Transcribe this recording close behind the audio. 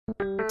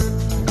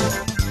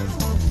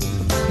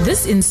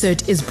This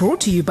insert is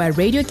brought to you by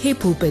Radio K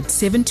Pulpit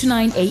 7 to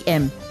 9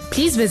 a.m.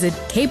 Please visit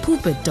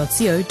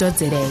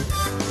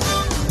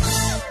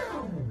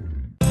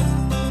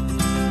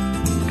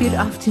kpulpit.co.za. Good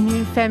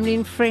afternoon, family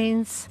and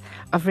friends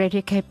of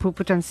Radio K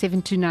Pulpit on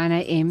 7 to 9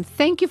 a.m.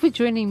 Thank you for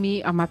joining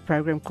me on my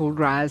program called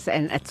Rise,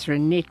 and it's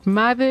Renette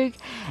Marburg.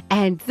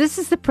 And this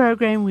is the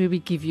program where we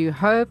give you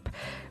hope,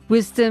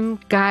 wisdom,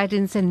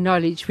 guidance, and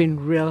knowledge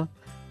when real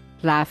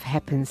life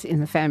happens in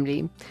the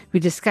family. We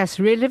discuss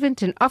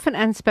relevant and often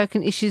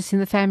unspoken issues in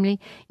the family,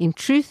 in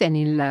truth and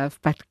in love.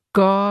 But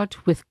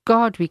with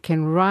God, we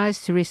can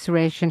rise to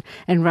restoration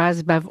and rise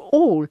above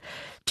all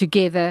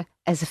together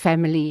as a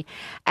family.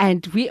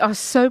 And we are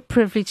so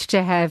privileged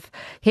to have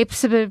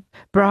Hepzibah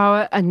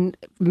Brauer, and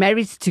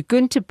married to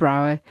Gunther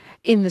Brauer,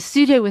 in the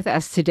studio with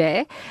us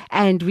today.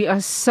 And we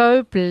are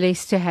so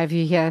blessed to have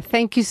you here.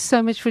 Thank you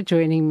so much for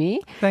joining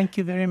me. Thank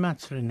you very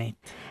much, Renette.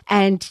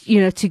 And,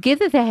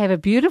 together they have a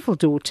beautiful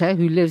daughter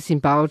who lives in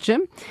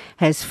Belgium,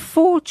 has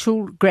 4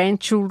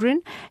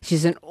 grandchildren.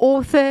 She's an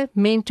author,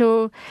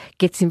 mentor,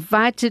 gets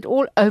invited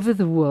all over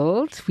the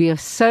world. We are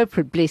so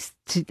blessed.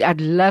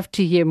 I'd love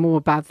to hear more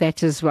about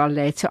that as well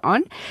later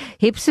on.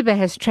 Hepzibah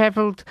has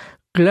traveled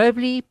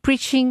globally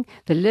preaching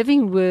the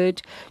living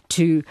word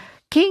to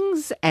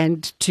kings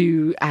and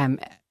to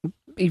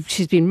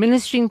she's been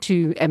ministering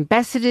to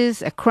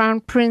ambassadors, a crown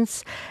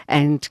prince,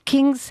 and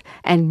kings,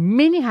 and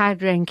many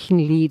high-ranking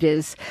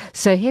leaders.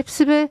 So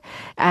Hepzibah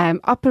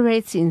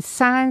operates in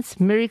signs,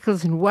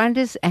 miracles, and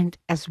wonders, and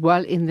as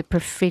well in the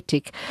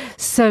prophetic.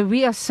 So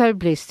we are so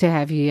blessed to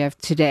have you here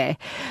today.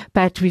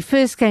 But we're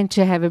first going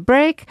to have a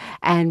break,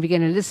 and we're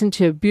going to listen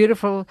to a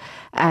beautiful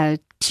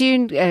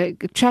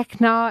track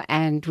now,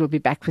 and we'll be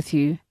back with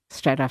you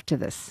straight after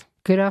this.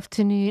 Good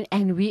afternoon,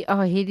 and we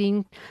are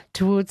heading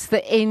towards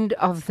the end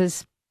of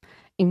this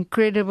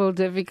incredible,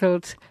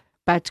 difficult,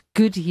 but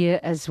good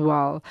year as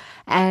well.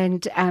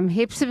 And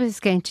Hepzibah is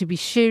going to be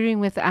sharing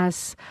with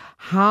us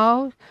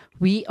how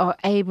we are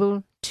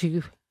able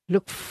to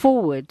look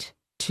forward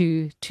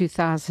to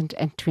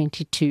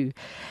 2022.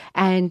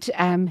 And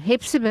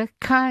Hepzibah,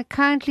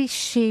 kindly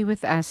share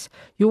with us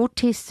your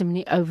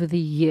testimony over the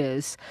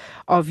years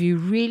of you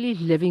really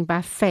living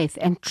by faith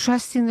and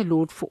trusting the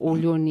Lord for all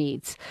your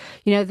needs.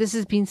 This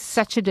has been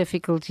such a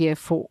difficult year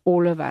for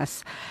all of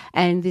us,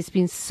 and there's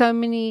been so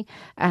many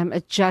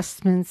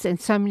adjustments and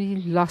so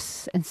many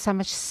loss and so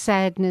much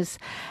sadness,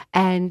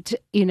 and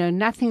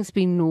nothing's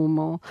been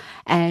normal,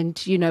 and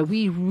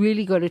we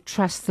really got to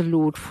trust the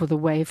Lord for the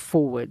way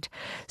forward.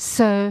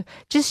 So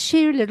just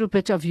share a little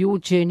bit of your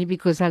journey,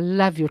 because I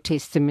love your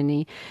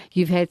testimony.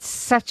 You've had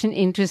such an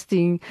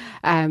interesting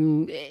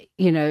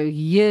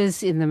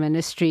years in the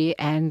ministry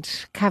and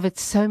covered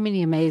so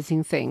many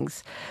amazing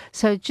things.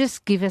 So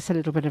just give us a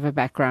little bit of a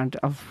background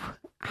of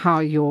how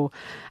your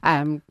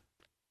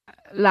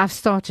life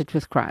started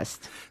with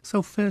Christ.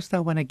 So first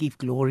I want to give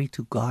glory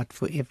to God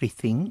for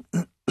everything.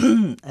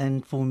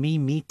 And for me,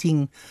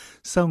 meeting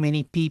so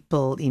many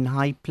people in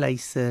high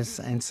places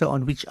and so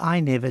on, which I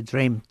never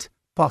dreamt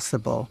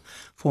possible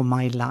for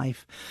my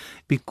life,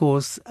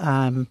 because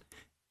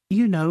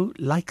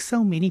like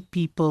so many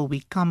people, we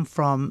come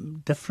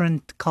from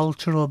different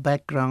cultural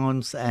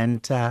backgrounds,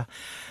 and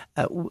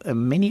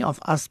many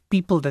of us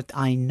people that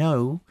I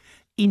know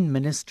in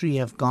ministry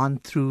have gone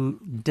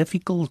through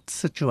difficult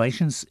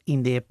situations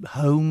in their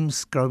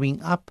homes growing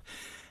up.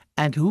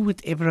 And who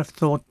would ever have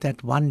thought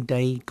that one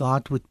day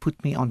God would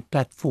put me on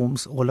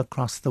platforms all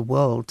across the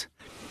world?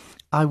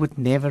 I would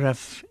never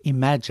have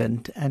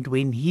imagined. And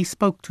when he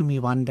spoke to me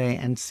one day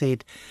and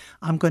said,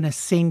 I'm going to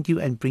send you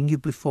and bring you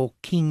before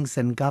kings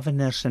and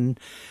governors, and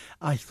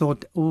I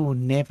thought, oh,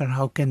 never,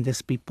 how can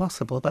this be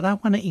possible? But I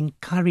want to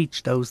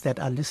encourage those that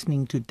are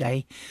listening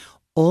today.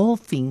 All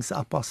things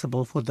are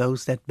possible for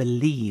those that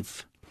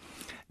believe,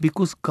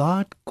 because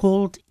God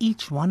called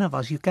each one of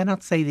us. You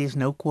cannot say there's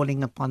no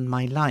calling upon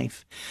my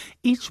life.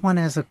 Each one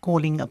has a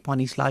calling upon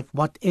his life,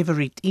 whatever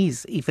it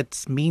is. If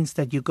it means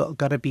that you got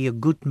to be a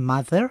good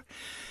mother,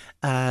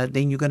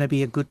 then you're going to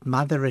be a good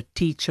mother, a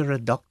teacher, a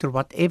doctor,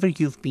 whatever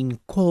you've been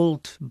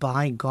called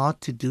by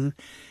God to do,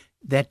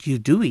 that you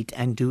do it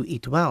and do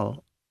it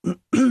well.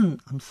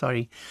 I'm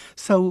sorry.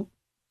 So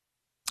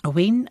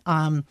when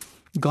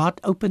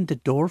God opened the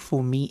door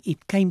for me,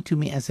 it came to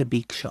me as a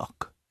big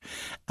shock.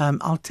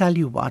 I'll tell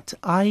you what,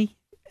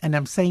 and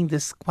I'm saying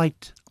this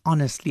quite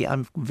honestly,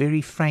 I'm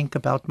very frank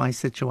about my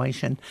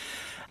situation.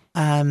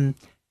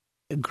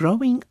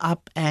 Growing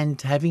up and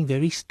having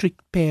very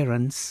strict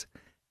parents,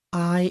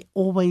 I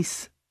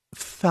always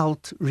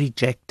felt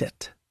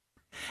rejected.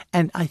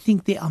 And I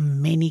think there are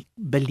many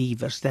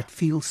believers that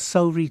feel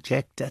so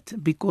rejected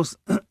because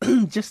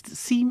just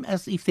seem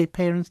as if their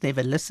parents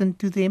never listened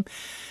to them.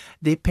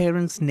 Their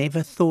parents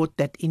never thought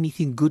that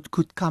anything good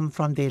could come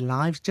from their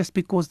lives just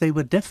because they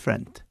were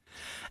different.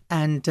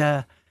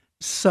 And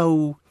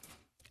so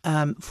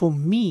for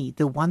me,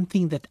 the one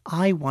thing that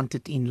I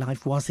wanted in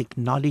life was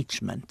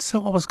acknowledgement.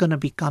 So I was going to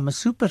become a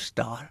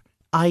superstar.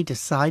 I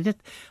decided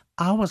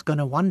I was going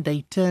to one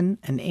day turn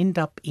and end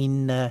up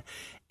in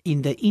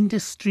in the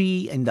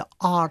industry, in the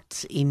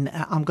arts,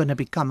 I'm going to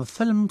become a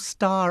film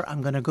star,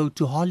 I'm going to go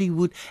to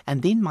Hollywood,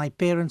 and then my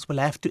parents will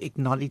have to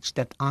acknowledge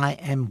that I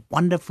am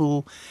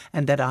wonderful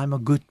and that I'm a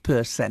good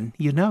person,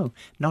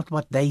 not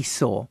what they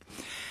saw.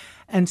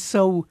 And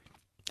so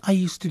I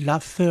used to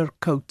love fur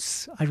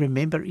coats. I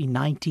remember in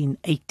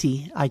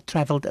 1980, I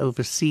traveled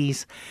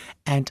overseas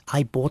and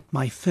I bought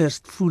my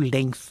first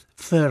full-length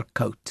fur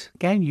coat.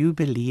 Can you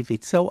believe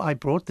it? So I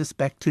brought this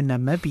back to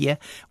Namibia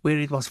where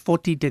it was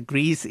 40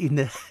 degrees in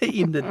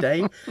the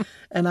day,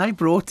 and I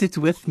brought it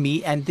with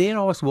me, and there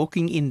I was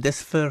walking in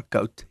this fur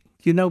coat,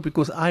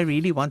 because I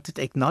really wanted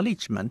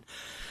acknowledgement.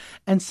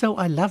 And so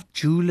I loved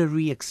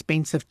jewelry,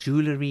 expensive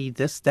jewelry,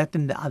 this, that,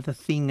 and the other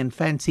thing, and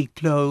fancy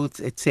clothes,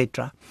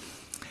 etc.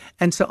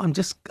 And so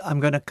I'm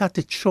going to cut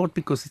it short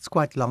because it's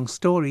quite long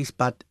stories,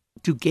 but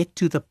to get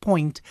to the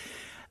point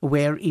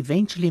where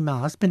eventually my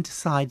husband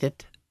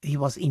decided he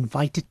was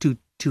invited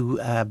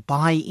to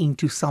buy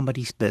into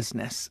somebody's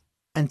business.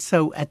 And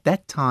so at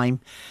that time,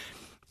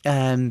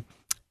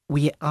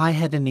 I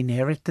had an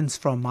inheritance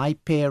from my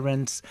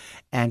parents,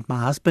 and my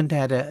husband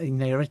had an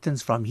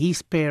inheritance from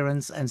his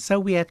parents, and so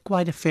we had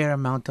quite a fair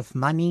amount of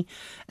money,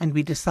 and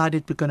we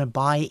decided we're going to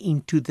buy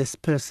into this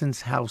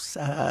person's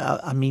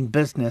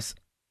business.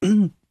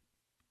 And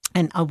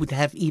I would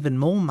have even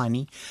more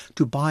money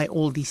to buy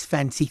all these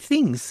fancy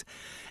things.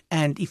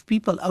 And if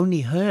people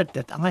only heard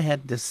that I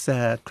had this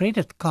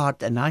credit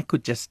card and I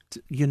could just,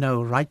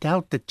 write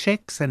out the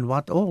checks and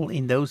what all,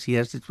 in those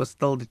years, it was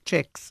still the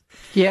checks.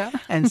 Yeah.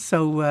 And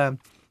so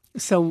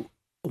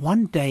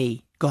one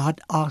day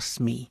God asked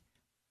me,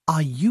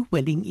 are you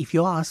willing, if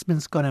your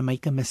husband's going to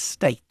make a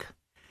mistake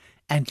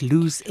and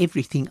lose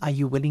everything, are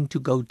you willing to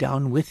go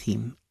down with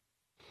him?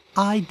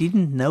 I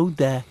didn't know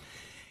the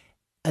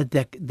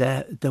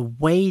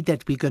way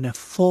that we're going to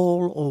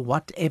fall or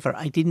whatever.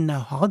 I didn't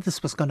know how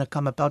this was going to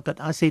come about, but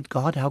I said,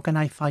 God, how can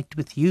I fight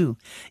with you?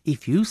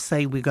 If you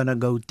say we're going to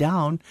go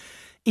down,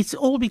 it's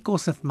all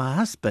because of my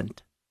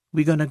husband.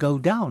 We're going to go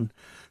down.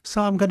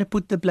 So I'm going to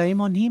put the blame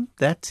on him.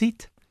 That's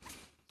it.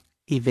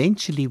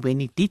 Eventually,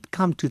 when it did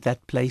come to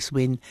that place,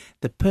 when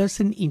the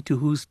person into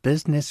whose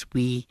business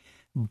we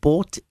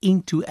bought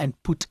into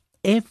and put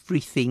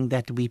everything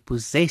that we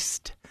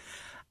possessed,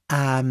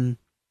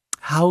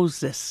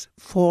 houses,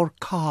 4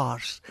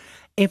 cars,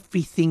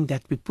 everything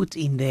that we put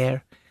in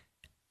there,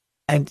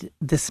 and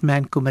this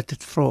man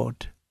committed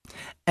fraud.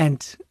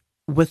 And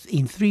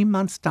within 3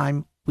 months'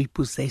 time, we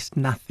possessed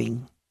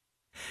nothing.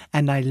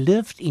 And I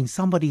lived in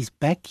somebody's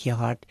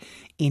backyard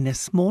in a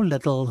small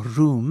little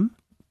room,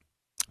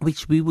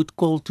 which we would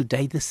call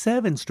today the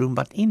servants' room.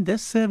 But in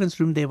this servants'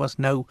 room, there was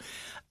no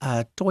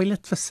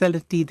toilet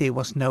facility. There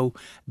was no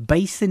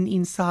basin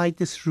inside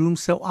this room.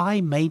 So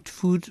I made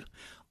food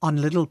on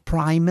little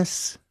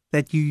primers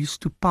that you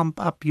used to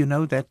pump up,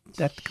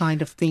 that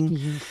kind of thing.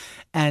 Yes.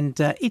 And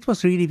it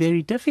was really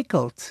very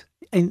difficult.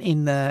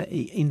 In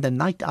the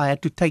night, I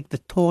had to take the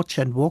torch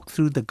and walk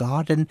through the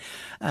garden,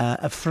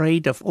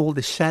 afraid of all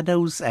the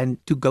shadows,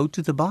 and to go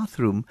to the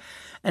bathroom.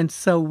 And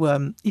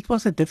so it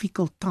was a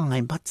difficult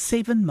time, but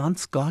 7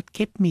 months God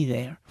kept me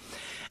there.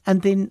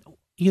 And then,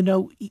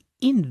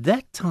 in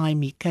that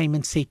time, he came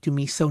and said to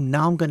me, so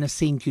now I'm going to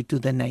send you to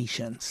the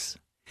nations.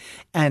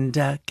 And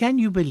can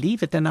you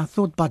believe it? And I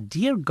thought, but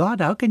dear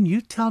God, how can you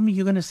tell me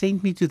you're going to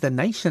send me to the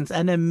nations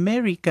and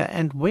America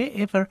and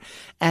wherever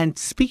and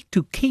speak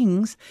to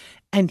kings?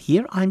 And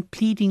here I'm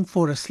pleading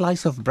for a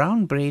slice of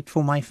brown bread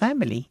for my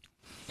family.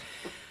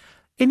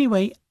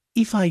 Anyway,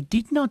 if I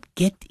did not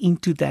get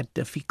into that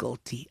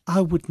difficulty,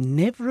 I would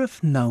never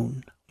have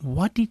known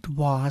what it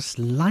was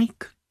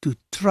like to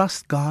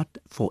trust God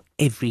for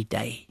every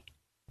day.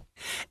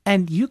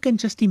 And you can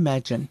just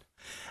imagine,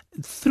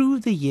 through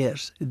the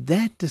years,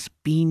 that has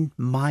been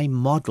my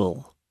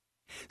model.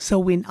 So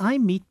when I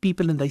meet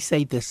people and they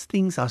say these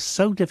things are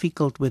so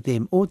difficult with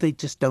them, or they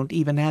just don't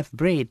even have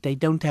bread, they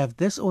don't have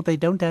this or they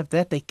don't have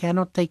that, they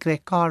cannot take their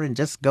car and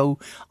just go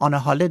on a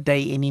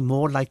holiday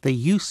anymore like they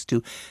used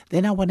to,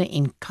 then I want to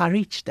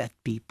encourage that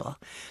people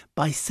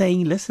by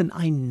saying, listen,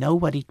 I know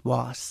what it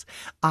was.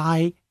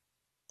 I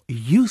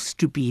used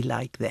to be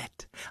like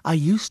that. I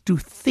used to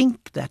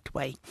think that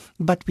way.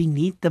 But we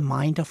need the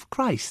mind of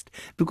Christ,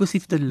 because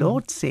if the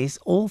Lord says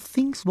all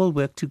things will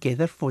work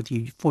together for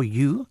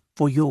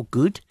your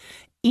good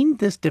in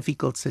this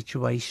difficult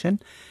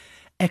situation,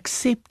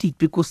 accept it,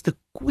 because the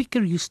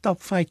quicker you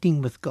stop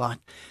fighting with God,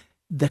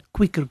 the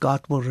quicker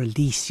God will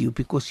release you,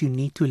 because you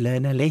need to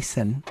learn a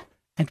lesson.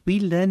 And we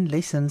learn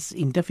lessons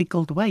in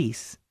difficult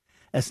ways.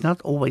 It's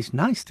not always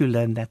nice to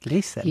learn that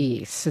lesson.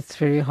 Yes, it's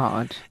very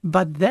hard.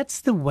 But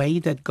that's the way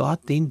that God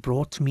then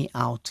brought me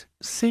out.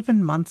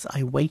 7 months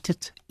I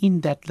waited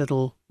in that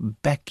little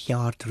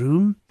backyard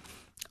room.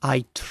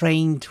 I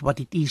trained what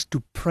it is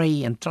to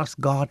pray and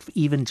trust God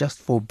even just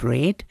for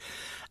bread.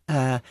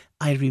 I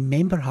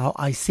remember how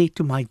I said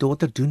to my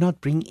daughter, do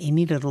not bring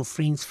any little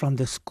friends from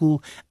the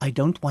school. I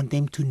don't want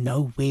them to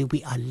know where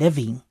we are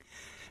living,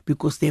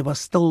 because there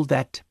was still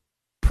that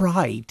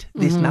pride.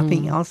 There's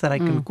nothing else that I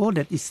can call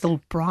it. It's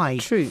still pride.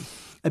 True.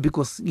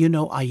 because,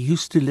 I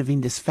used to live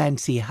in this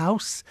fancy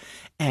house,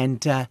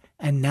 and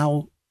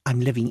now I'm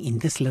living in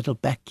this little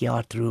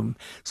backyard room.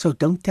 So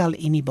don't tell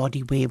anybody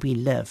where we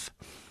live.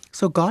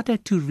 So God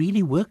had to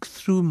really work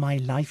through my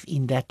life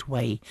in that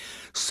way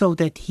so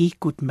that He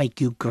could make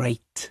you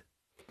great.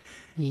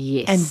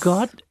 Yes. And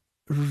God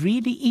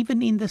really,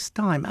 even in this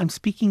time, I'm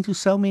speaking to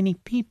so many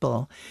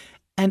people,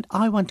 and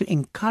I want to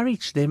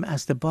encourage them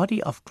as the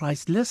body of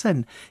Christ.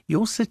 Listen,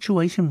 your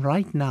situation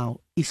right now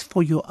is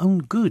for your own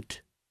good.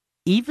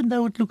 Even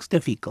though it looks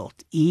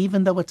difficult,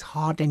 even though it's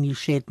hard and you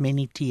shed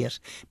many tears,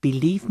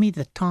 believe me,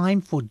 the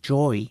time for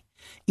joy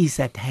is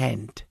at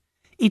hand.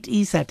 It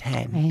is at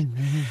hand.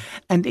 Amen.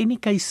 And in any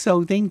case,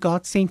 so then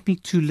God sent me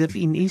to live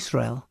in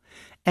Israel,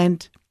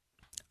 and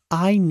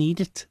I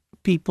needed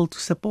people to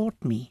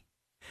support me.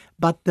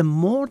 But the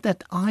more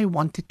that I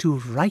wanted to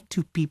write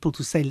to people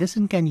to say,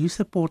 listen, can you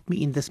support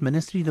me in this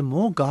ministry? The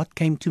more God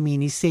came to me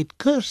and He said,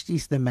 cursed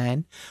is the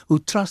man who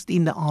trusts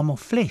in the arm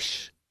of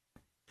flesh.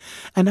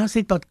 And I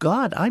said, but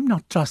God, I'm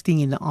not trusting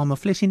in the arm of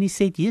flesh. And He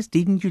said, yes,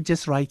 didn't you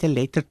just write a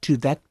letter to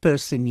that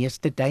person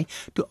yesterday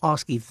to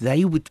ask if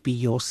they would be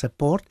your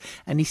support?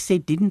 And He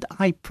said, didn't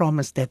I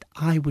promise that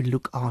I will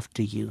look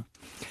after you?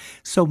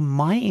 So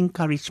my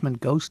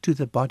encouragement goes to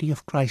the body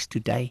of Christ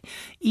today.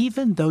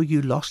 Even though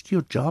you lost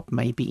your job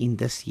maybe in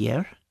this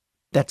year,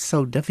 that's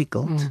so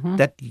difficult,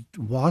 that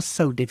was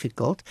so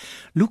difficult,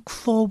 look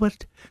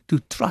forward to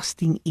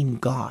trusting in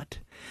God.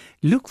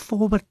 Look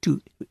forward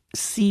to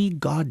see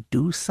God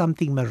do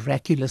something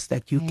miraculous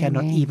that you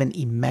cannot even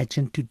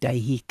imagine today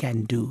He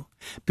can do.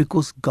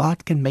 Because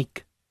God can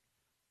make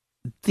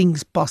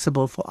things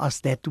possible for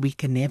us that we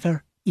can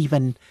never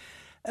even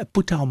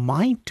put our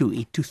mind to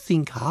it, to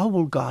think, how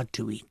will God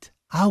do it?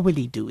 How will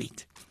He do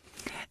it?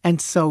 And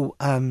so,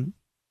 and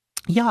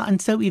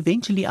so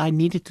eventually I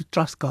needed to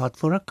trust God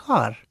for a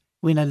car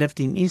when I lived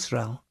in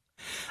Israel.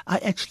 I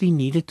actually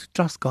needed to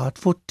trust God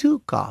for 2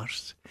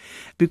 cars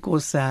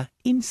because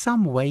in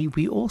some way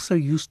we also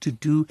used to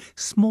do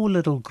small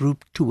little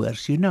group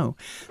tours,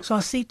 So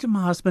I said to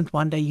my husband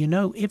one day,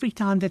 every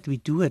time that we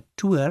do a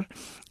tour,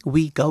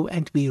 we go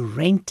and we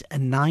rent a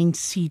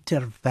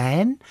 9-seater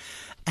van,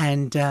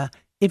 and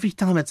every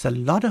time it's a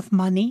lot of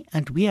money,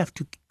 and we have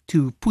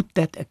to put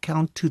that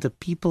account to the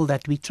people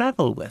that we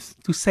travel with,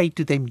 to say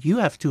to them, you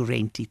have to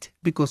rent it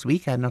because we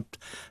cannot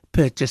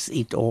purchase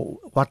it or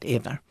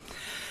whatever.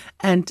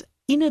 And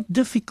in a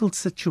difficult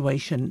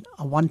situation,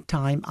 one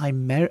time I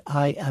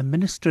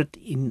ministered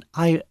in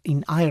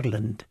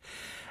Ireland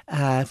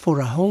for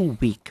a whole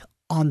week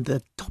on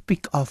the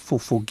topic of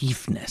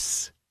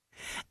forgiveness.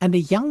 And a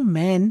young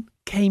man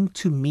came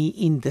to me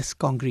in this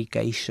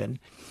congregation,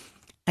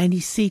 and he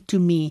said to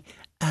me,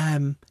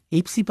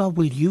 Hepzibah,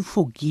 will you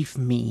forgive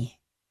me?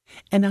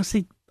 And I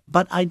said,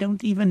 but I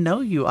don't even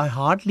know you. I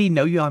hardly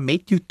know you. I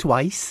met you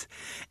twice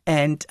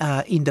and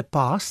in the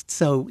past.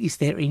 So is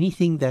there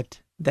anything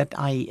that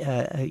I,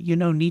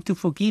 need to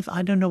forgive?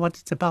 I don't know what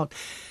it's about.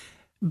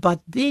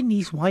 But then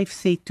his wife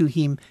said to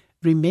him,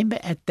 remember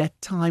at that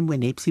time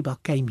when Hepzibah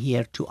came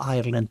here to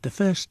Ireland the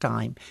first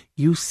time,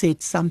 you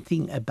said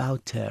something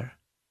about her,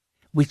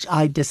 which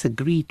I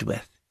disagreed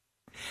with.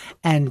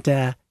 And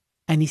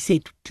he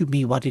said to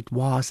me what it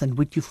was, and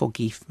would you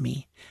forgive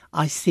me?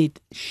 I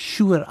said,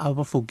 sure, I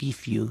will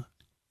forgive you.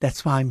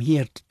 That's why I'm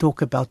here to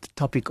talk about the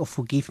topic of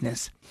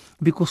forgiveness.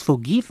 Because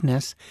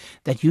forgiveness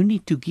that you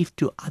need to give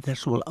to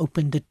others will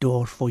open the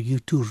door for you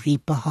to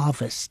reap a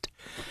harvest.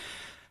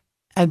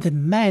 And the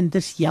man,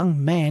 this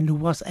young man who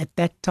was at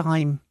that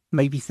time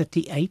maybe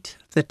 38,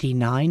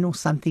 39 or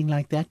something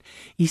like that,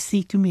 he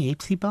said to me,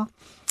 Hepzibah,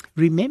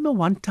 remember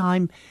one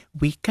time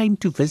we came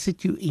to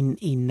visit you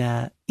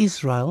in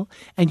Israel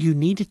and you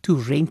needed to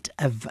rent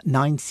a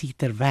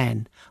 9-seater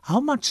van.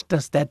 How much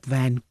does that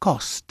van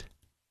cost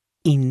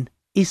in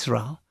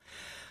Israel?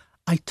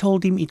 I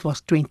told him it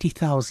was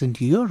 20,000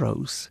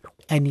 euros.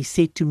 And he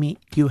said to me,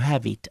 you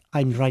have it.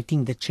 I'm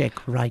writing the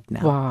check right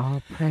now.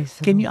 Wow, praise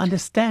the Can Lord. you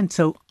understand?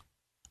 So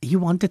he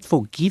wanted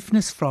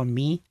forgiveness from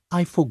me.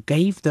 I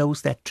forgave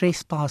those that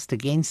trespassed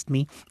against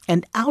me.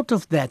 And out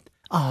of that,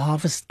 a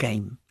harvest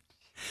came.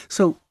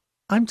 So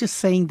I'm just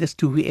saying this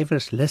to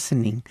whoever's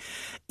listening.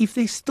 If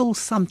there's still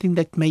something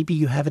that maybe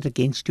you have it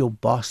against your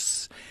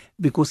boss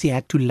because he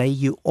had to lay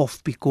you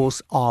off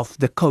because of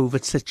the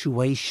COVID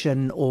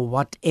situation or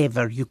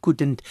whatever, you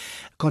couldn't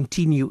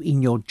continue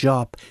in your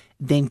job,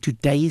 then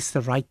today is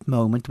the right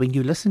moment. When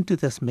you listen to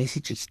this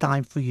message, it's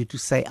time for you to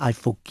say, I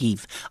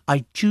forgive.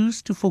 I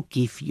choose to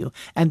forgive you.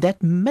 And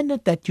that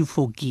minute that you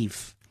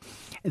forgive,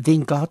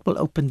 then God will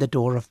open the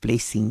door of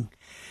blessing.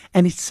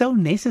 And it's so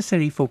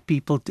necessary for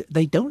people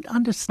they don't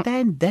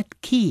understand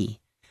that key.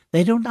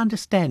 They don't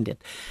understand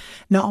it.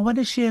 Now, I want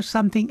to share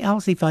something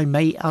else, if I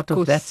may, out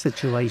of that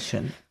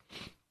situation.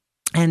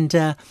 And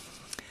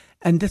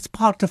that's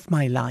part of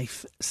my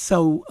life.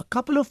 So a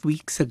couple of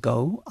weeks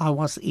ago, I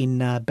was in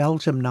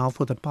Belgium now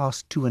for the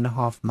past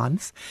 2.5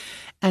 months.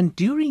 And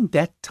during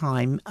that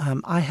time,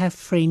 I have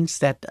friends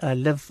that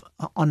live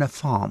on a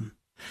farm.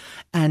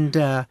 And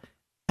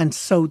And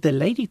so the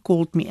lady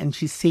called me and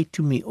she said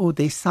to me, "Oh,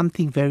 there's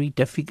something very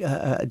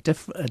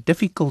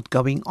difficult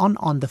going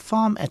on the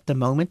farm at the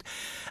moment.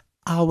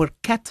 Our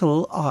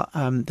cattle are,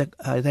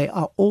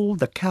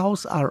 the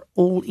cows are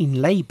all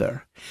in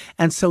labor.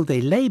 And so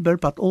they labor,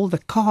 but all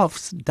the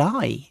calves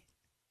die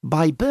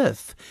by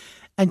birth."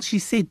 And she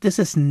said, "This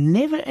has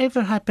never,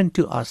 ever happened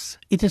to us.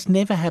 It has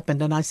never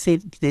happened." And I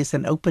said, "There's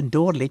an open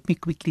door. Let me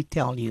quickly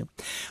tell you."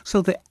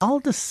 So the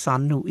eldest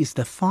son, who is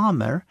the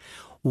farmer,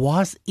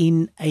 was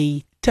in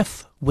a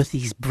tiff with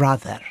his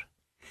brother.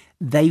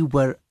 They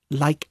were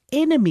like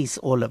enemies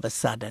all of a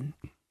sudden.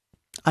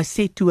 I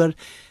said to her,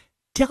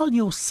 "Tell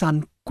your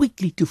son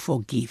quickly to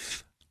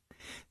forgive.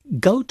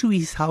 Go to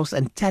his house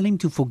and tell him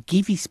to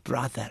forgive his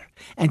brother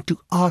and to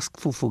ask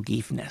for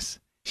forgiveness."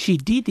 She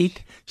did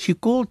it. She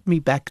called me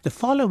back the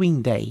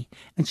following day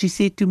and she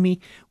said to me,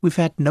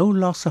 "We've had no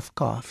loss of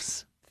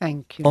calves.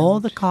 Thank you. All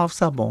the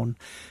calves are born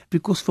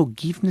because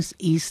forgiveness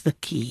is the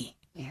key."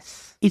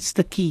 Yes. It's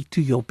the key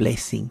to your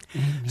blessing.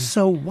 Amen.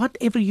 So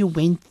whatever you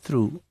went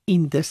through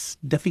in this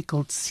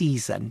difficult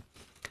season,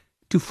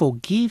 to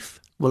forgive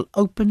will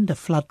open the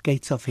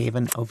floodgates of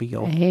heaven over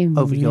your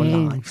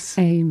lives.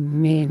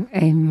 Amen.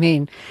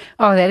 Amen.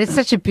 Oh, that is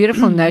such a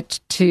beautiful note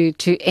to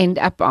end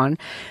up on.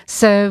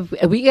 So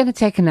we're going to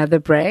take another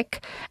break,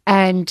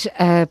 and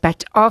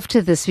but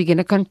after this, we're going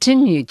to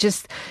continue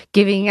just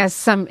giving us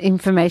some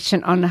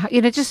information on,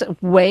 just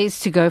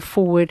ways to go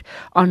forward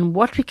on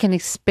what we can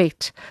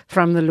expect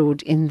from the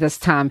Lord in this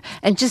time,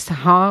 and just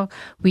how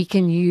we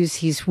can use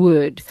His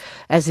Word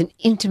as an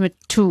intimate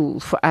tool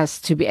for us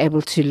to be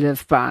able to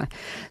live by.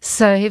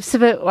 So,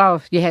 Hepzibah, wow,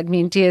 you had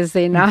me in tears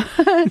there now.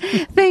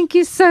 Thank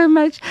you so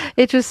much.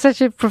 It was such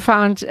a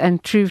profound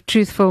and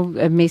truthful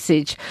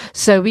message.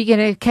 So we're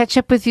going to catch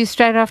up with you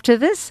straight after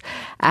this,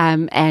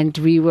 and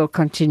we will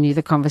continue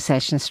the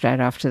conversation straight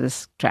after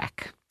this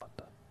track.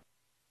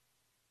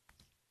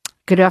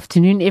 Good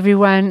afternoon,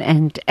 everyone.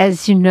 And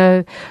as you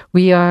know,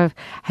 we have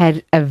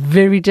had a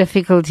very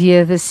difficult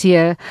year this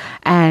year,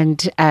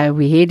 and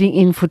we're heading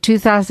in for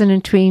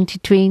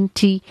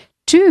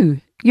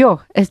 2022.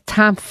 As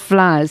time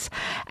flies.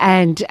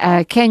 And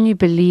can you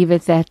believe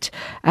it that,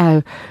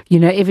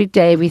 every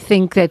day we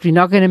think that we're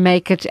not going to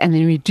make it, and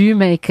then we do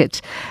make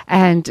it.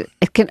 And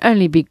it can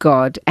only be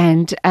God.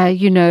 And,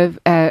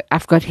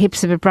 I've got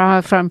Hepzibah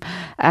Brauer from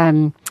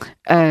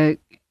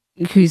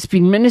who's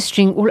been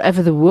ministering all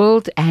over the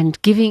world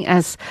and giving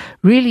us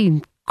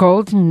really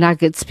golden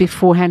nuggets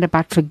beforehand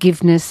about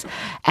forgiveness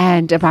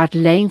and about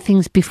laying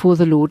things before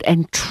the Lord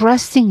and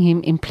trusting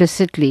Him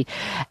implicitly.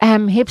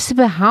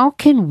 Hepzibah, how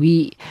can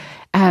we,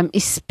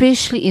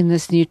 especially in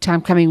this new time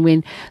coming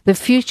when the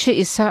future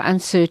is so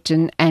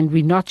uncertain and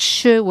we're not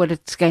sure what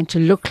it's going to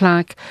look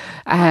like,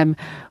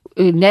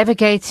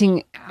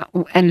 navigating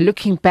and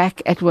looking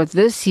back at what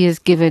this year's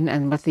given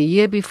and what the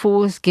year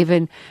before has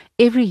given,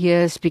 every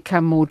year has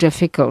become more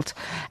difficult.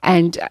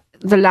 And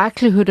the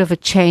likelihood of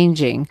it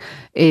changing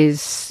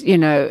is,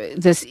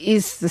 this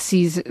is the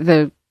season,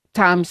 the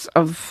times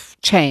of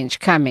change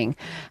coming.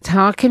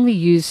 How can we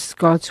use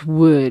God's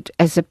Word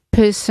as a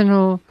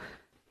personal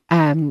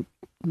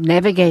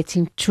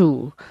navigating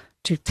tool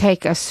to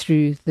take us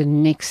through the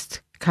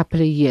next couple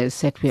of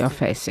years that we are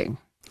facing?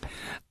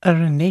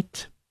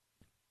 Renette,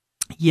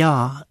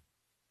 yeah,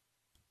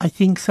 I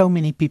think so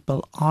many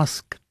people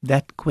ask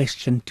that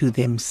question to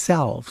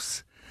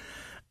themselves.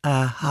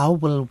 How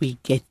will we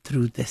get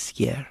through this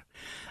year?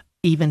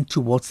 Even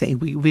towards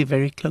we're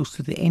very close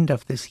to the end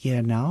of this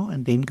year now,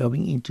 and then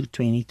going into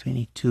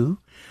 2022.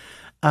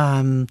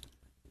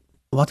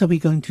 What are we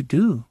going to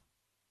do?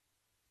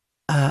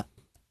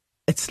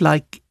 It's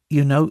like,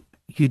 you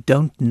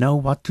don't know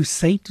what to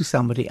say to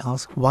somebody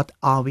else. What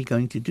are we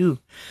going to do?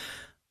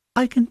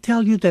 I can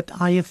tell you that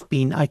I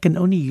can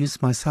only use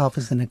myself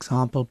as an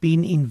example,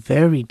 been in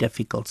very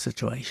difficult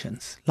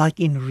situations, like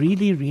in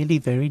really, really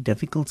very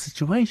difficult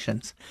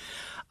situations.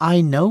 I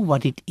know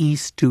what it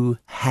is to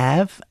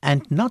have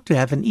and not to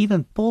have, and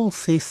even Paul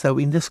says so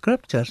in the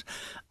scriptures.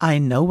 I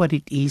know what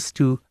it is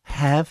to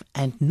have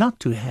and not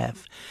to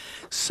have.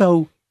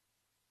 So,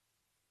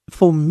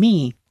 for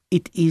me,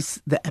 it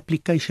is the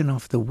application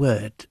of the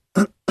Word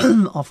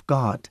of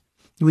God.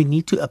 We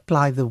need to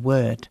apply the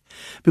Word,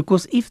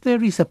 because if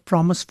there is a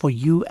promise for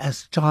you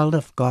as child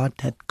of God,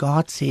 that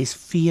God says,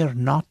 "Fear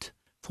not,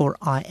 for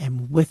I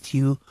am with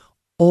you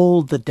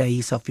all the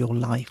days of your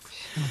life.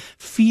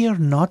 Fear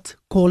not,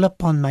 call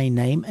upon my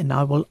name and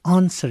I will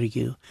answer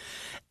you,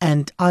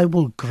 and I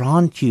will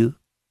grant you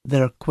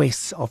the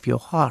requests of your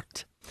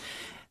heart."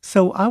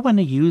 So I want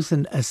to use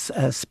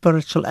a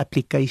spiritual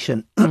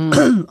application.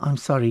 I'm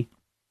sorry.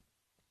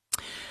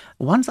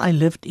 Once I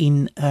lived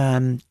in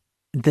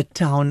the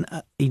town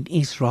in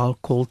Israel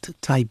called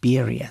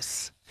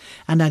Tiberias.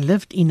 And I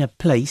lived in a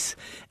place,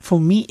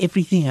 for me,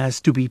 everything has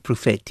to be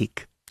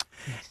prophetic.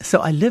 Yes. So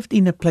I lived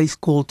in a place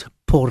called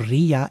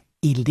Poria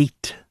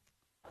Elite.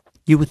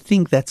 You would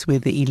think that's where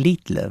the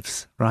elite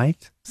lives,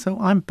 right? So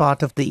I'm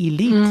part of the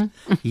elite.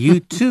 You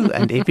too,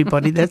 and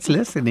everybody that's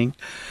listening.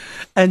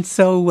 And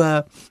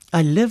so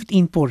I lived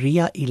in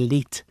Poria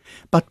Elite.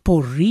 But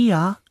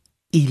Poria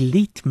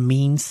Elite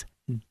means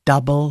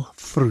double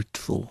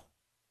fruitful.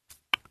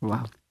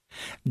 Wow.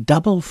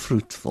 Double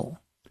fruitful.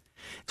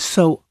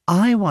 So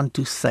I want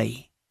to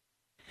say,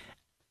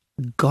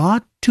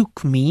 God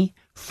took me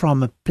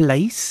from a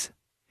place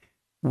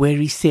where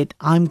He said,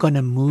 I'm going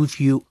to move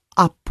you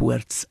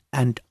upwards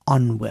and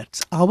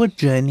onwards. Our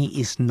journey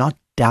is not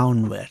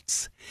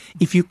downwards.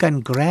 If you can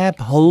grab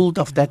hold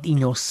of that in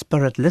your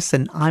spirit,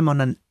 listen, I'm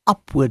on an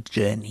upward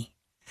journey.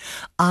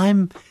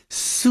 I'm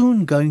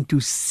soon going to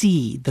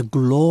see the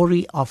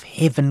glory of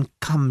heaven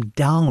come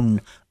down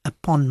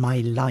upon my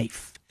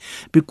life,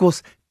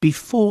 because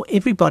before,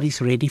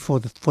 everybody's ready for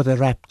the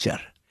rapture.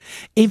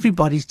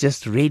 Everybody's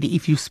just ready.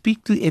 If you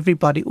speak to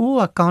everybody, oh,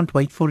 I can't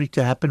wait for it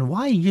to happen.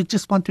 Why? You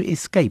just want to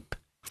escape.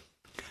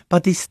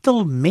 But there's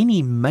still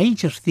many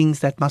major things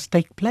that must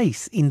take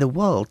place in the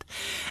world.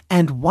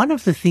 And one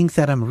of the things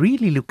that I'm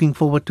really looking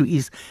forward to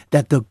is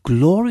that the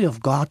glory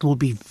of God will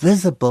be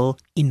visible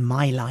in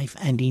my life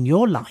and in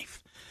your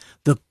life.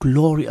 The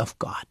glory of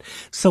God.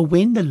 So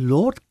when the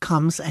Lord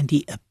comes and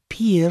He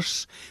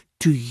appears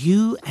to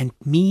you and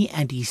me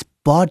and His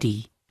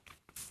body,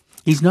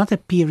 He's not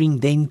appearing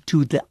then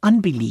to the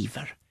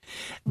unbeliever.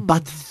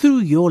 But through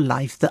your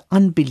life, the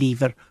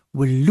unbeliever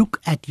will look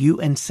at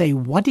you and say,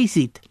 what is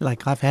it?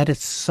 Like I've had it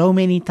so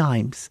many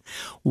times.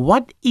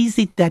 What is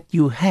it that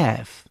you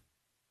have?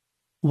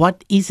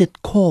 What is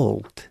it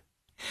called?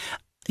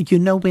 You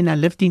know, when I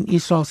lived in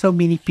Israel, so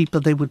many people,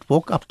 they would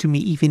walk up to me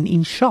even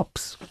in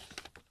shops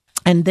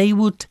and they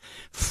would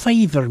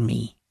favor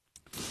me.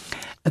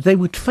 They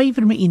would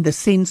favor me in the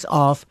sense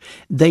of,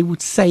 they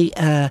would say,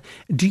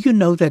 do you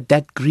know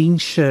that green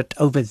shirt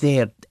over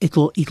there,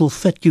 it'll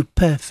fit you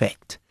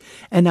perfect?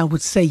 And I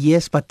would say,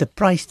 yes, but the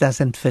price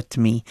doesn't fit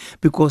me,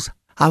 because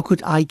how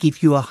could I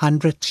give you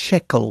 100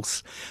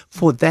 shekels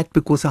for that?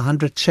 Because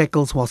 100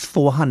 shekels was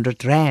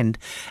 400 rand.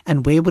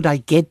 And where would I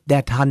get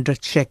that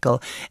 100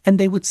 shekel? And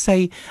they would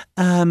say,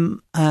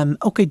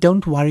 okay,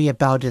 don't worry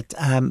about it,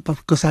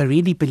 because I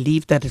really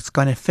believe that it's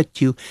going to fit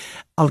you.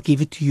 I'll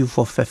give it to you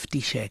for 50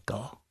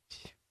 shekel.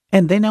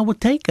 And then I would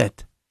take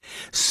it.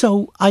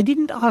 So I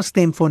didn't ask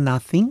them for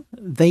nothing.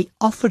 They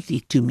offered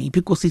it to me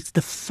because it's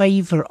the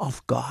favor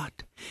of God.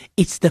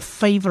 It's the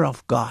favor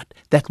of God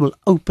that will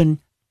open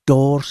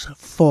doors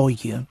for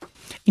you.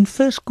 In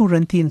 1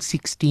 Corinthians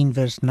 16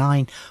 verse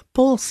 9,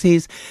 Paul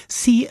says,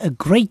 see, a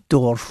great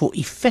door for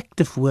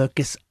effective work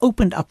is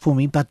opened up for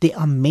me, but there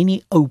are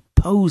many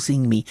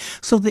opposing me.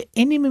 So the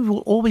enemy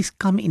will always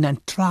come in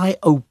and try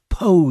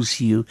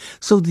oppose you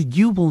so that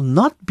you will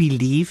not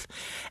believe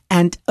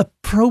and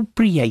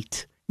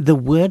appropriate the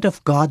word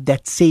of God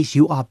that says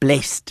you are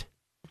blessed.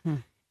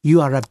 You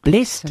are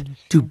blessed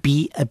to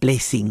be a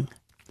blessing.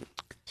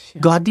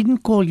 Sure. God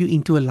didn't call you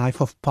into a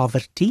life of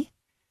poverty.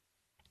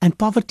 And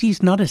poverty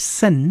is not a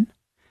sin,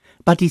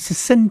 but it's a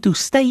sin to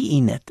stay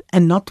in it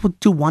and not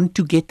to want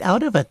to get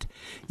out of it.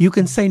 You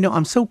can say, no,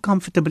 I'm so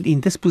comfortable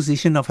in this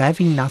position of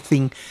having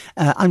nothing.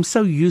 I'm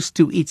so used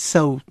to it,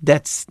 so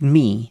that's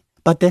me.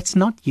 But that's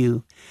not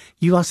you.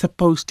 You are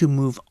supposed to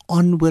move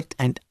onward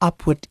and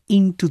upward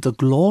into the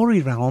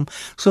glory realm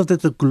so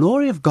that the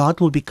glory of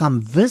God will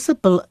become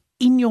visible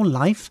in your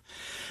life,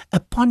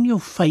 upon your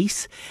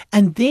face,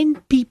 and then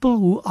people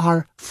who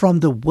are from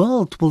the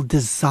world will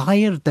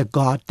desire the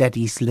God that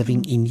is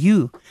living in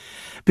you.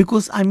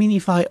 Because, I mean,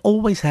 if I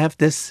always have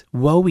this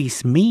woe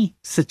is me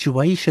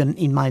situation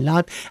in my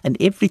life and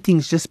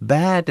everything's just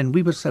bad and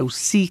we were so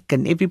sick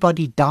and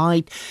everybody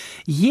died,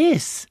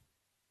 yes,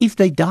 if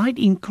they died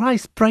in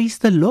Christ, praise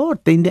the Lord,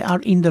 then they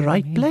are in the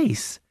right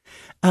place.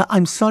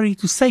 I'm sorry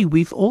to say,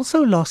 we've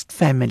also lost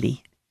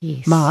family.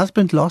 Yes. My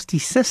husband lost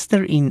his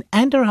sister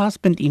and her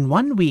husband in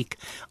 1 week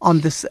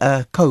on this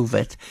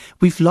COVID.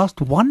 We've lost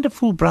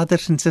wonderful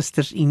brothers and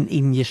sisters in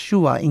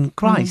Yeshua, in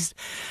Christ.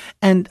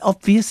 And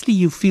obviously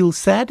you feel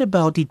sad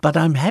about it, but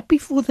I'm happy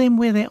for them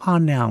where they are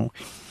now.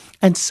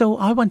 And so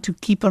I want to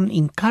keep on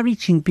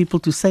encouraging people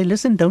to say,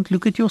 listen, don't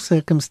look at your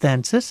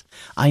circumstances.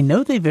 I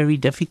know they're very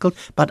difficult,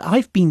 but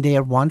I've been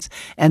there once.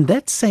 And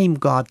that same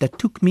God that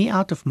took me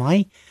out of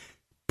my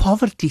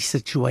poverty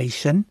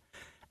situation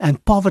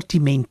and poverty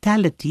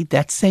mentality,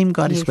 that same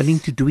God is willing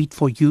to do it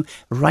for you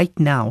right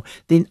now.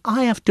 Then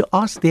I have to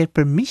ask their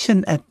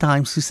permission at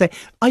times to say,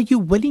 are you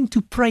willing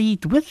to pray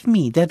it with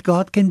me that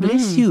God can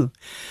bless you?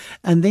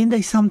 And then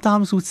they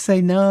sometimes would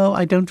say, no,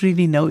 I don't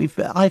really know. If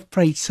I've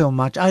prayed so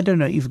much, I don't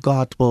know if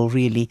God will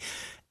really.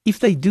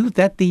 If they do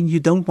that, then you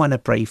don't want to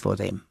pray for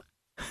them.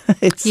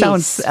 It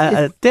sounds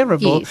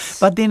terrible. Yes.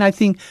 But then I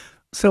think,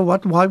 So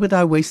what? Why would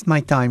I waste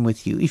my time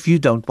with you if you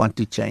don't want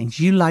to change?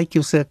 You like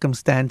your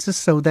circumstances,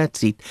 so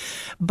that's it.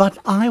 But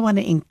I want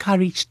to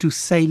encourage to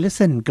say,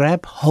 listen,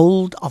 grab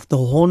hold of the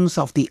horns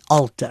of the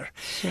altar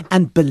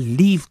and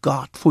believe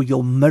God for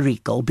your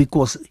miracle,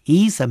 because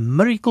He's a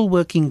miracle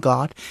working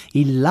God.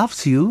 He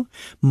loves you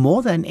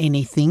more than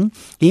anything.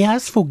 He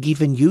has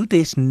forgiven you.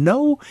 There's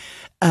nothing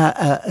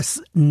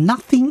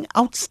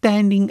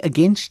outstanding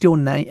against your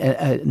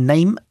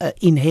name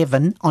in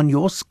heaven on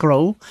your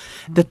scroll.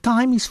 The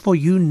time is for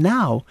you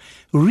now.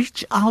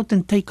 Reach out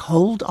and take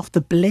hold of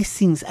the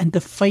blessings and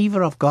the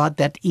favor of God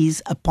that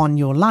is upon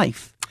your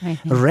life.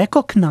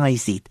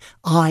 Recognize it.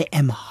 I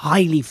am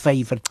highly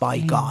favored by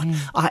God.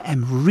 I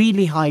am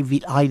really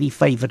highly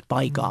favored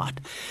by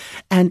God.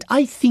 And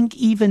I think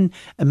even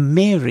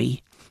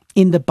Mary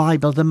in the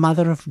Bible, the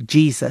mother of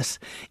Jesus,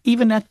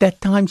 even at that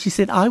time, she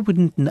said, I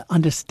wouldn't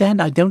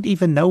understand. I don't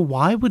even know,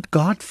 why would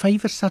God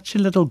favor such a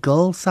little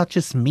girl such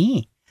as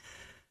me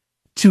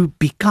to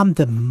become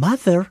the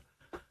mother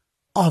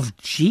of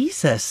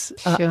Jesus?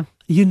 Sure.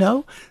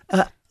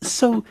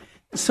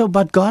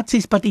 But God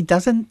says, but it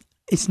doesn't,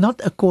 it's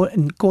not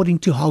according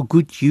to how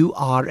good you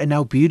are and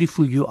how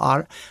beautiful you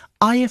are.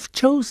 I have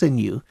chosen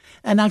you,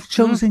 and I've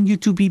chosen you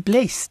to be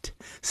blessed.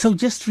 So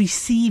just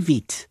receive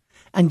it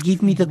and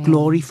give me the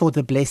glory for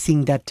the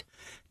blessing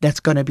that's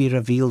going to be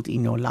revealed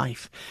in your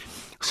life.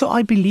 So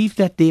I believe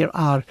that there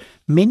are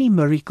many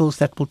miracles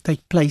that will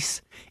take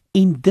place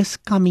in this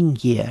coming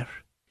year.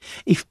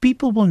 If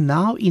people will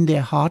now in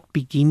their heart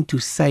begin to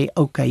say,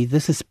 okay,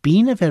 this has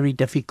been a very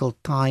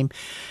difficult time.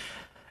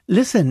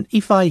 Listen,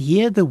 if I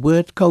hear the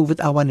word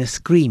COVID, I want to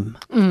scream.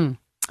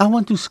 I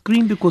want to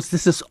scream, because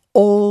this is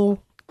all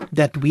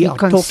that we are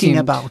talking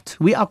about.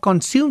 We are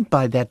consumed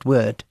by that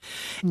word,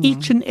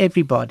 each and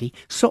everybody.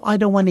 So I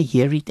don't want to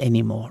hear it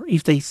anymore.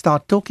 If they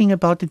start talking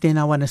about it, then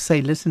I want to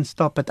say, listen,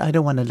 stop it. I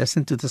don't want to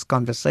listen to this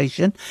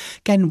conversation.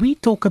 Can we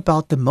talk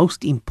about the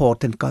most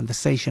important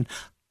conversation?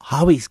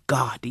 How is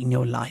God in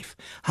your life?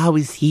 How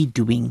is He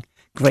doing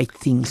great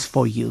things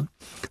for you?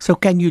 So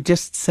can you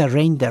just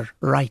surrender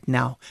right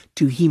now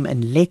to Him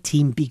and let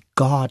Him be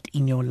God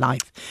in your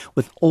life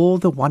with all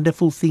the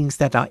wonderful things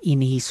that are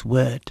in His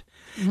word?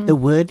 The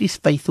word is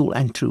faithful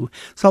and true.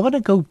 So I want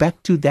to go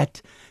back to that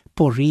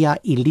Poria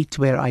elite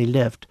where I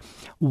lived.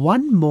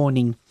 One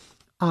morning,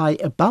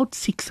 about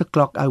 6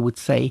 o'clock, I would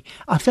say,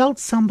 I felt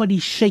somebody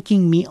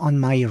shaking me on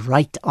my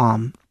right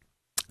arm.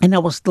 And I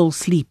was still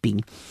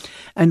sleeping.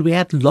 And we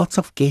had lots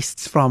of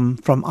guests from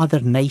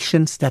other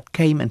nations that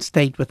came and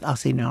stayed with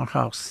us in our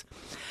house.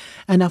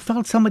 And I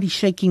felt somebody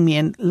shaking me,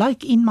 and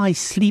like in my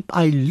sleep,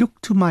 I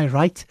looked to my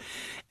right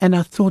and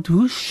I thought,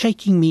 who's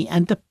shaking me?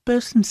 And the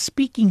person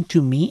speaking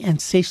to me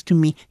and says to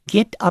me,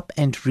 get up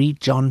and read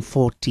John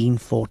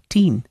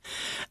 14:14.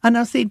 And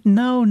I said,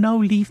 no,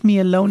 leave me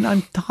alone.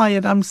 I'm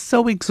tired. I'm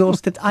so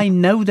exhausted. I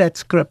know that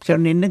scripture.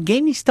 And then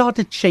again, he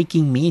started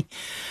shaking me.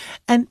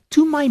 And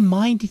to my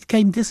mind, it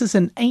came, this is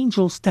an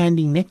angel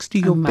standing next to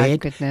your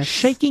bed,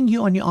 shaking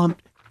you on your arm.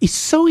 It's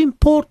so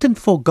important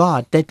for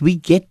God that we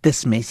get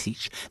this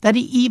message, that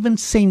He even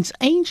sends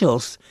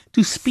angels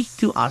to speak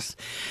to us.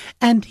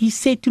 And He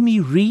said to me,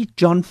 read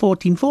John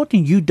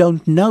 14:14. You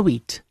don't know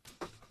it.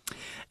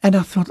 And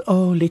I thought,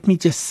 oh, let me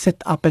just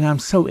sit up, and I'm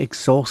so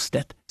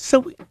exhausted.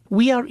 So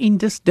we are in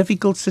this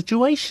difficult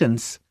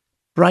situations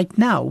right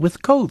now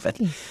with COVID.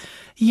 Yes.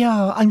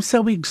 Yeah, I'm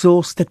so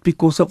exhausted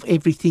because of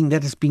everything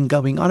that has been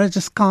going on. I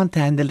just can't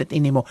handle it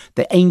anymore.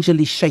 The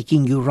angel is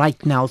shaking you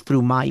right now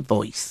through my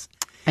voice.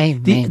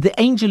 Amen. The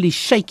angel is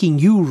shaking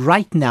you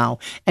right now,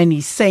 and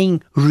he's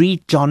saying,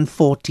 read John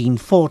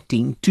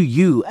 14:14 to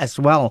you as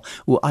well,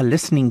 who are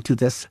listening to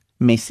this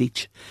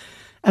message.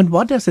 And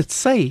what does it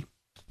say?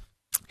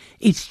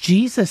 It's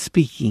Jesus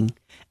speaking,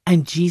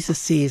 and Jesus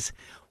says,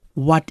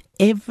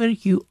 whatever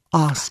you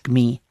ask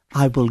me,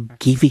 I will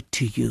give it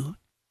to you.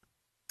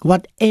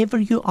 Whatever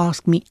you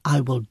ask me,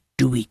 I will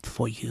do it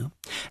for you.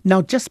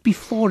 Now, just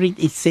before it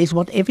says,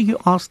 whatever you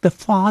ask the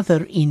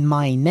Father in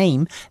my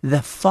name,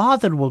 the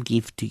Father will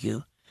give to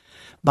you.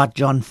 But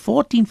John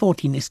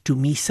 14:14 is to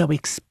me so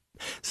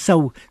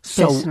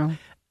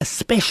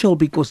special,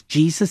 because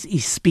Jesus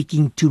is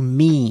speaking to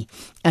me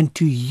and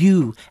to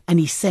you, and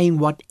He's saying,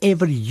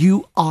 whatever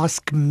you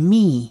ask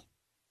me,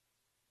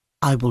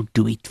 I will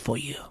do it for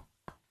you.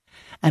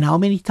 And how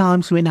many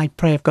times when I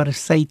pray, I've got to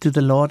say to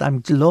the Lord,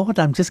 I'm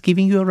just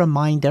giving you a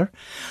reminder.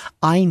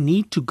 I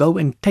need to go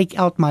and take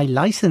out my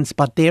license,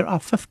 but there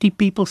are 50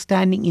 people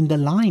standing in the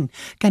line.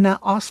 Can I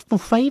ask for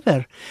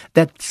favor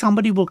that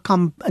somebody will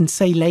come and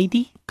say,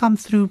 lady, come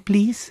through,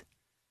 please?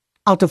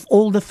 Out of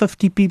all the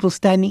 50 people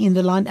standing in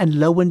the line, and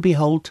lo and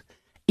behold,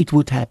 it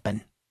would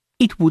happen.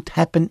 It would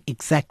happen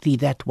exactly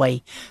that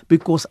way,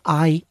 because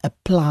I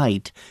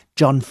applied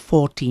John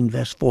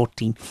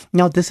 14:14.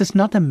 Now, this is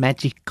not a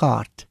magic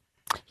card.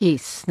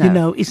 Yes. No. You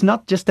know, it's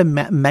not just a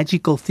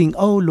magical thing.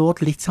 Oh, Lord,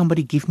 let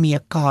somebody give me a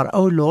car.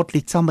 Oh, Lord,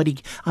 let somebody,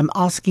 I'm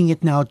asking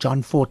it now,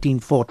 John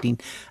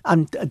 14:14.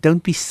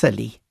 Don't be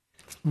silly.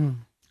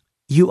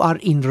 You are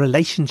in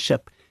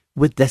relationship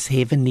with this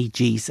heavenly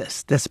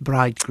Jesus, this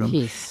bridegroom.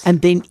 Yes.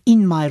 And then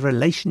in my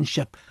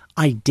relationship,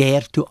 I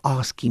dare to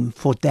ask him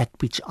for that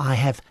which I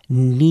have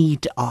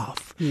need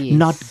of, Yes.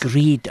 not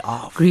greed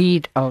of.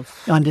 Greed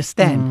of. You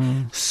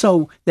understand?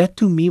 So that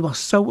to me was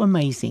so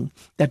amazing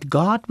that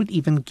God would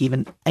even give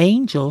an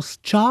angels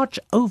charge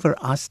over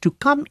us to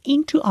come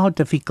into our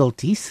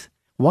difficulties,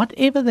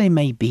 whatever they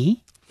may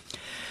be.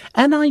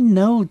 And I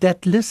know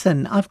that,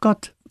 listen, I've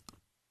got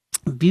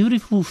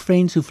beautiful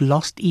friends who've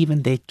lost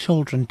even their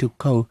children to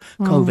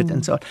COVID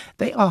and so on.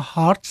 They are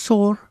heart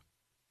sore.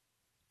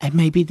 And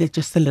maybe they're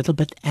just a little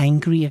bit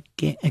angry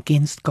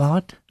against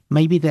God.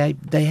 Maybe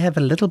they have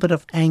a little bit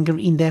of anger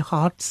in their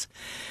hearts.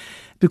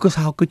 Because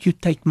how could you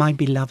take my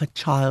beloved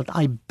child?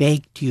 I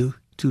begged you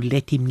to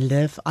let him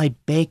live. I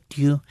begged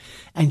you,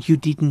 and you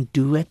didn't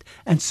do it.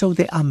 And so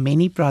there are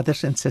many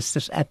brothers and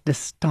sisters at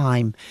this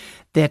time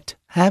that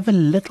have a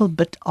little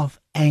bit of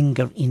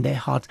anger in their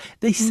hearts.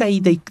 They say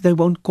they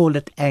won't call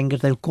it anger,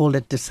 they'll call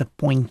it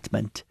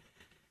disappointment.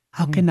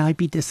 How can I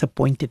be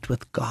disappointed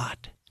with God?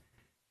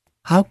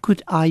 How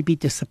could I be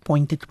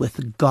disappointed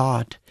with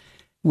God?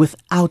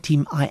 Without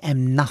him, I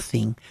am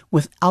nothing.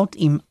 Without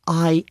him,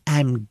 I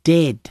am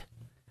dead.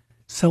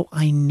 So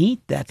I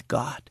need that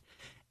God.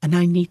 And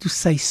I need to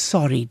say,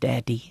 sorry,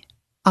 Daddy.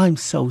 I'm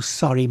so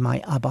sorry,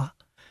 my Abba,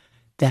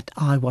 that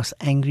I was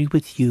angry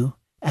with you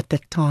at the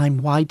time.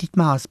 Why did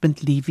my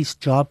husband leave his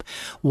job?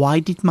 Why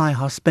did my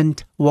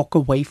husband walk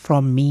away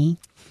from me?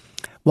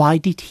 Why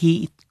did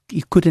he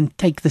couldn't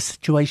take the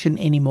situation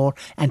anymore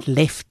and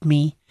left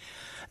me?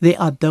 There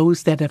are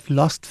those that have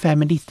lost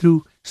family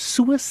through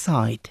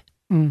suicide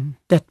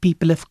that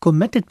people have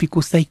committed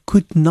because they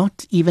could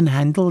not even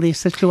handle their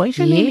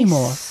situation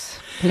anymore.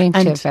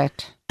 Plenty of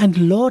that.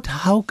 And Lord,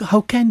 how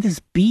can this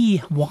be?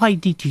 Why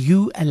did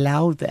you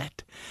allow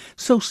that?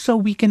 So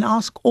we can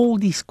ask all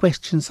these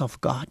questions of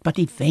God, but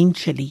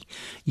eventually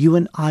you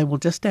and I will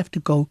just have to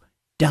go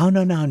down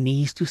on our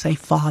knees to say,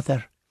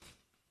 Father,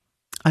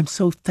 I'm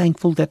so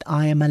thankful that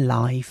I am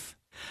alive.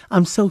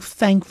 I'm so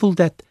thankful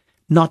that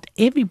not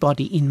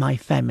everybody in my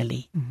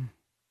family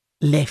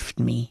left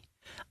me.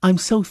 I'm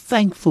so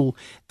thankful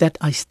that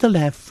I still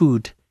have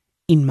food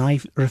in my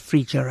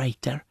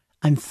refrigerator.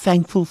 I'm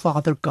thankful,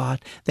 Father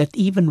God, that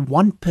even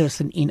one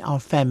person in our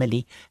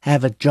family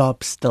have a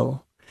job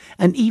still.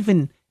 And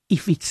even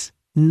if it's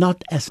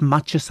not as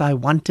much as I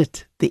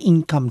wanted the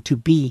income to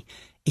be,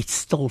 it's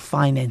still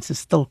finances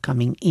still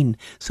coming in.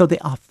 So there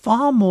are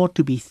far more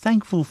to be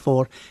thankful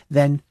for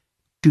than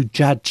to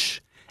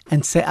judge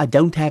and say, I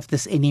don't have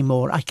this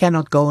anymore. I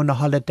cannot go on a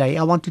holiday.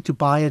 I wanted to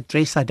buy a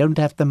dress. I don't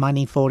have the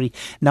money for it.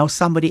 Now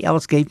somebody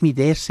else gave me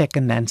their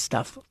second-hand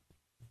stuff.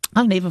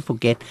 I'll never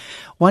forget.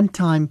 One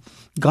time,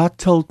 God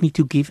told me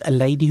to give a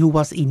lady who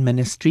was in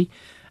ministry,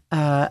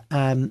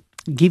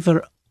 give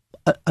her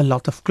a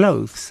lot of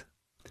clothes.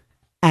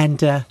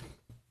 And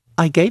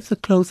I gave the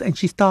clothes and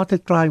she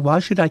started crying, why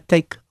should I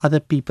take other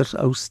people's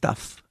old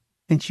stuff?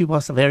 And she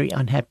was very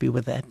unhappy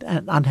with that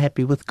and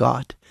unhappy with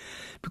God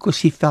because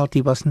she felt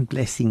he wasn't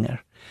blessing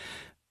her.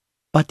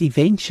 But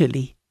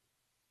eventually,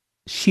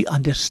 she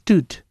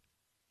understood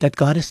that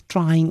God is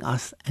trying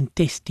us and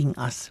testing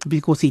us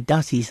because he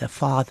does. He's a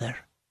father.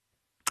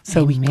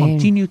 So we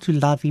continue to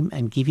love him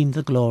and give him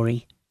the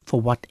glory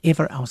for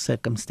whatever our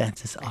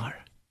circumstances are.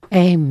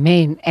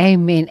 Amen.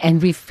 Amen.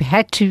 And we've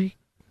had to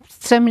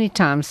so many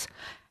times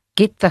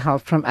get the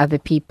help from other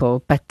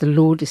people, but the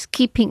Lord is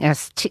keeping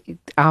us,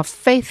 our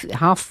faith,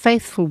 how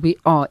faithful we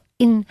are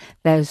in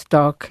those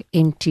dark,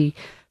 empty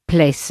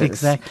places.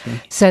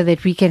 Exactly. So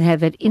that we can have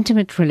that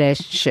intimate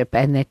relationship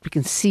and that we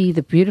can see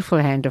the beautiful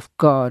hand of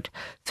God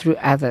through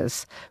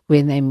others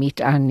when they meet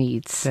our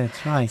needs.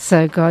 That's right.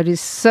 So God is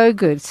so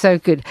good, so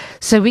good.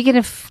 So we're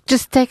going to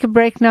just take a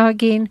break now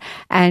again.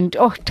 And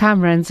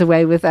time runs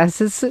away with us.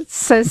 It's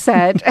so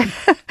sad.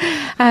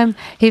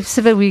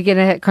 Hepzibah, we're going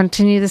to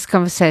continue this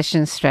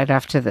conversation straight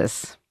after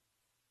this.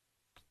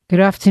 Good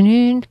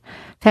afternoon,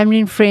 family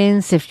and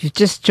friends. If you've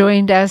just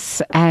joined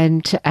us,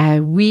 and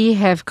we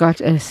have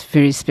got a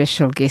very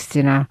special guest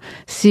in our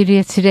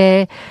studio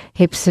today,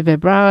 Hepzibah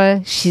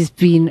Brauer. She's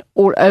been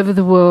all over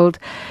the world.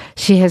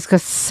 She has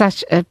got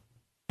such a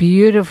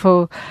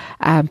beautiful,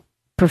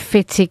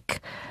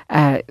 prophetic,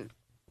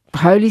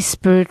 Holy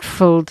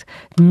Spirit-filled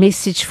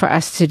message for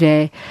us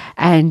today,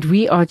 and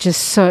we are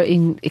just so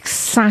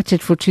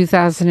excited for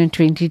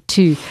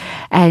 2022.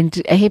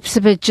 And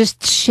Hepzibah,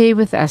 just share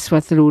with us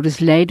what the Lord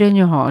has laid on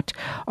your heart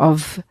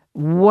of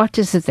what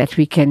is it that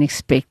we can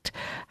expect.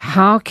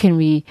 How can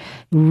we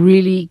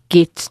really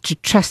get to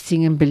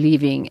trusting and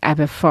believing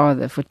Abba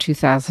Father for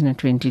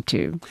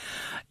 2022?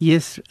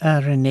 Yes,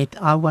 Renette,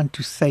 I want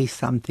to say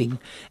something,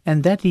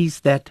 and that is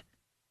that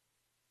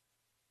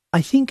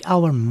I think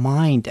our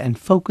mind and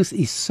focus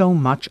is so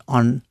much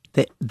on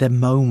the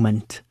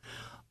moment,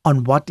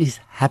 on what is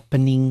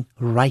happening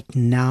right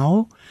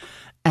now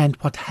and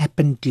what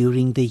happened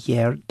during the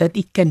year, that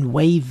it can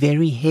weigh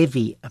very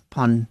heavy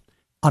on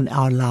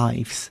our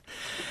lives.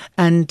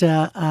 And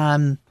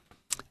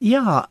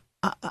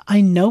I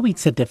know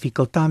it's a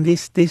difficult time.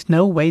 There's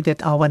no way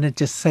that I want to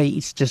just say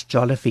it's just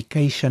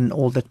jollification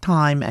all the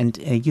time. And,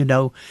 in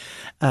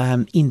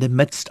the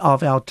midst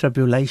of our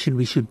tribulation,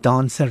 we should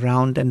dance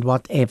around and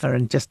whatever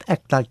and just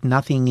act like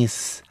nothing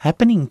is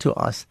happening to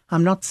us.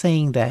 I'm not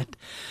saying that.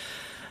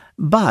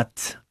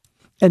 But,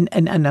 and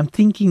I'm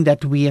thinking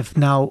that we have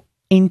now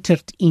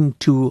entering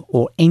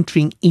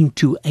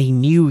into a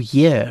new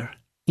year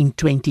in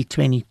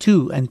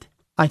 2022. And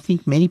I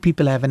think many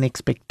people have an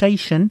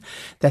expectation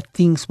that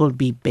things will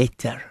be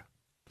better.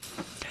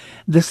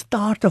 The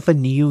start of a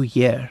new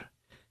year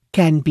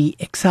can be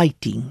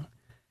exciting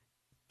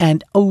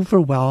and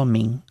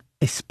overwhelming,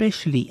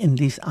 especially in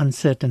these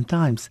uncertain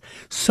times.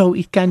 So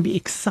it can be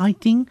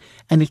exciting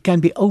and it can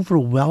be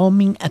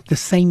overwhelming at the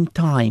same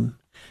time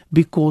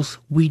because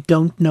we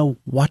don't know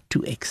what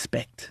to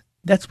expect.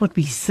 That's what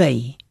we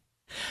say.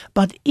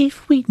 But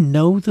if we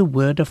know the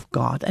Word of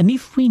God, and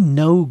if we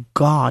know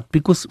God,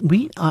 because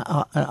we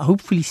are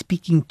hopefully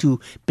speaking to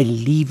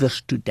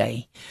believers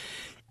today,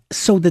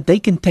 so that they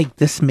can take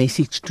this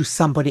message to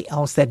somebody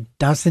else that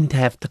doesn't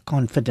have the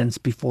confidence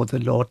before the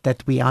Lord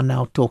that we are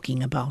now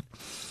talking about.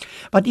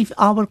 But if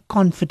our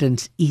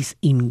confidence is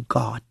in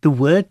God, the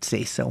Word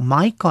says so,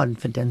 my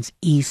confidence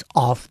is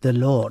of the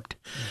Lord.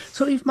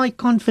 So if my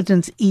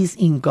confidence is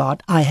in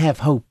God, I have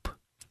hope.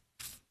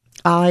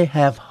 I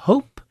have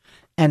hope.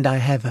 And I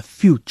have a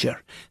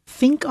future.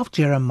 Think of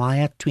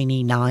Jeremiah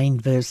 29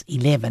 verse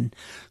 11.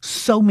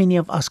 So many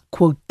of us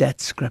quote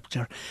that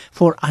scripture.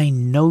 For I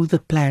know the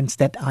plans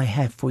that I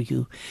have for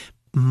you.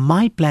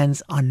 My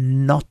plans are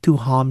not to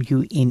harm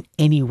you in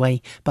any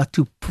way, but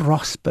to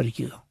prosper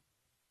you.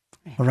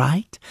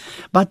 Right?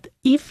 But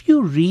if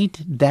you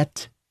read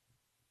that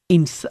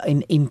in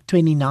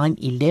 29,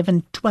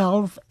 11,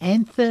 12,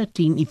 and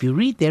 13, if you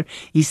read there,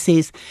 he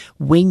says,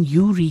 when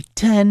you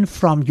return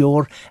from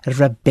your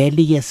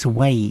rebellious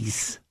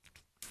ways.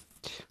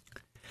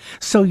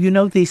 So,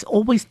 there's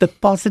always the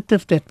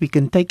positive that we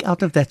can take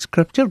out of that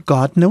scripture.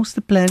 God knows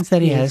the plans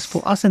that He has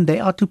for us, and they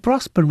are to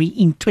prosper me.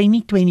 In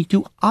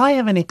 2022, I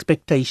have an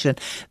expectation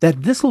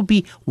that this will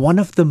be one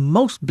of the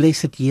most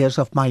blessed years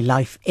of my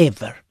life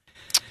ever.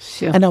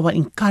 Sure. And I will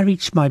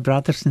encourage my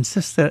brothers and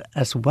sisters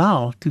as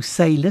well to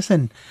say,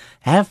 listen,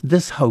 have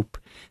this hope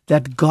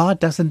that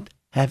God doesn't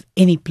have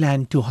any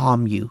plan to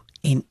harm you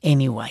in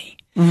any way.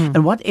 Mm.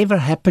 And whatever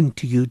happened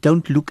to you,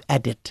 don't look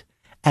at it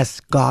as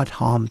God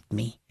harmed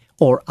me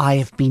or I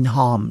have been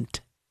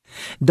harmed.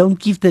 Don't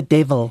give the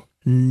devil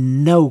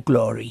no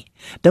glory.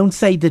 Don't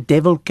say the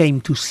devil came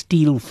to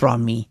steal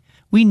from me.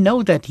 We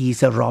know that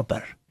he's a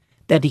robber,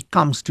 that he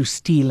comes to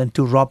steal and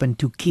to rob and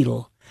to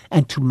kill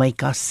and to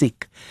make us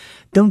sick.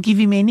 Don't give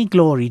him any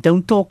glory.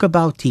 Don't talk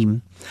about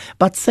him.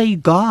 But say,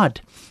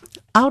 God,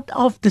 out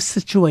of the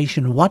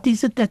situation, what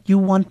is it that you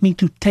want me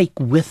to take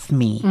with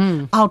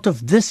me out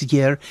of this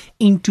year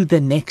into the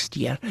next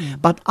year?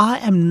 But I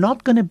am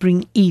not going to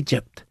bring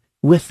Egypt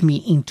with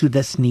me into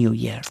this new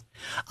year.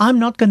 I'm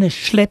not going to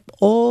schlep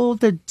all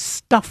the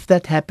stuff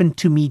that happened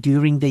to me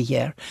during the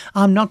year.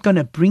 I'm not going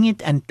to bring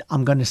it and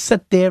I'm going to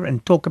sit there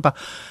and talk about,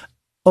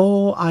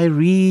 oh, I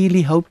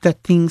really hope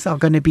that things are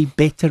going to be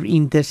better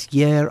in this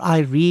year. I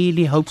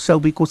really hope so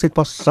because it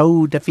was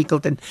so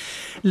difficult. And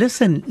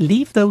listen,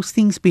 leave those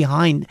things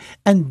behind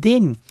and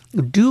then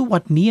do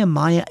what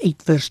Nehemiah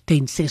 8 verse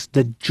 10 says.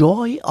 The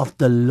joy of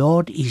the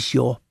Lord is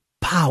your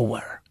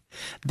power.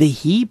 The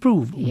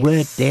Hebrew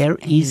word there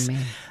is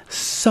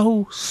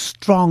so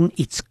strong.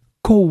 It's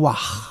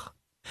koach.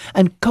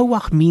 And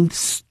koach means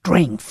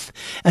strength.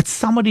 It's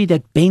somebody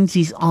that bends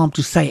his arm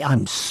to say,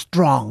 I'm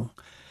strong.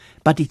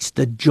 But it's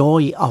the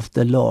joy of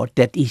the Lord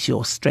that is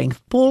your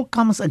strength. Paul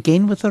comes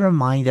again with a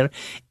reminder.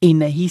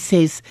 He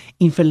says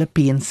in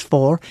Philippians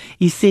 4,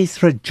 he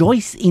says,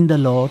 rejoice in the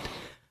Lord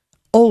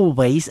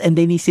always. And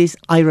then he says,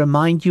 I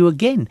remind you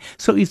again.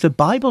 So if the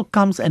Bible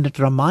comes and it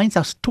reminds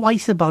us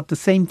twice about the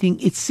same thing,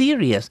 it's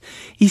serious.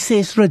 He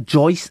says,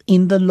 rejoice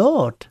in the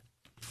Lord.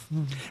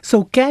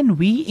 So can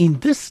we in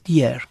this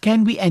year,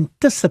 can we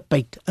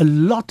anticipate a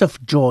lot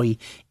of joy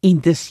in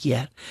this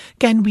year?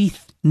 Can we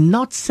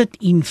not sit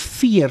in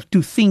fear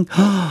to think,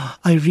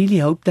 I really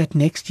hope that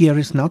next year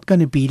is not going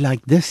to be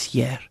like this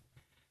year?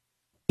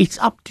 It's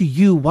up to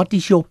you. What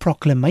is your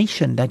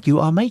proclamation that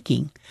you are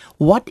making?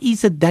 What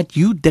is it that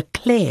you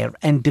declare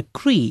and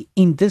decree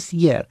in this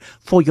year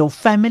for your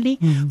family,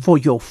 for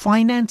your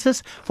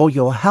finances, for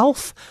your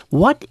health?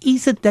 What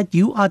is it that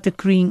you are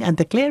decreeing and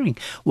declaring?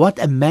 What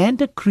a man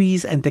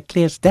decrees and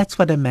declares, that's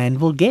what a man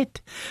will get.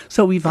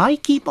 So if I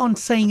keep on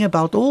saying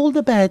about all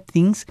the bad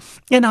things,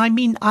 and I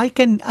mean, I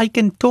can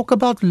talk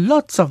about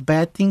lots of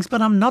bad things,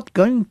 but I'm not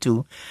going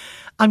to.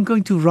 I'm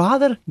going to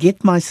rather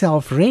get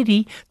myself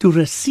ready to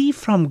receive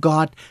from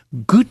God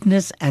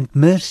goodness and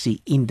mercy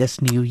in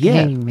this new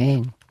year.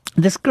 Amen.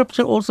 The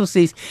scripture also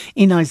says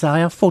in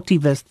Isaiah 40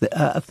 verse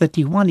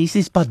 31, he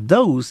says, but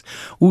those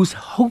whose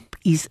hope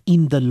is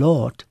in the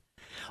Lord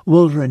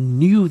will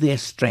renew their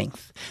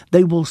strength.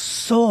 They will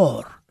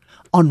soar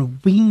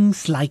on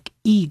wings like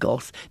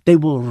eagles. They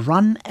will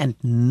run and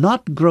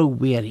not grow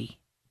weary.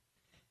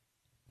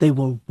 They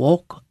will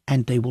walk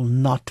and they will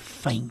not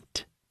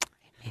faint.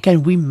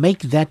 Can we make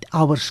that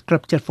our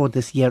scripture for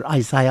this year?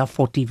 Isaiah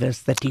 40 verse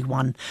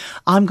 31.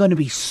 I'm going to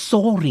be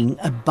soaring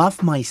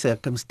above my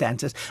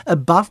circumstances,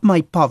 above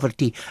my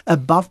poverty,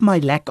 above my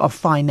lack of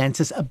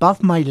finances,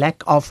 above my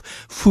lack of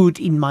food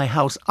in my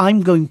house.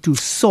 I'm going to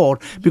soar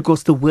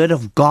because the word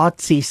of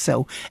God says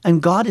so.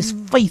 And God is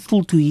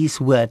faithful to his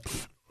word.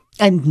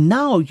 And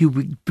now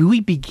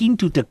we begin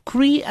to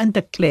decree and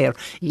declare,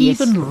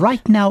 even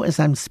right now as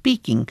I'm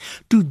speaking,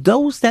 to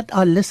those that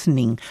are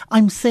listening,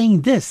 I'm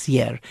saying this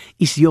year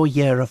is your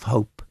year of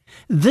hope.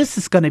 This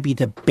is going to be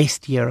the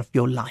best year of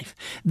your life.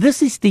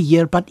 This is the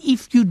year, but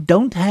if you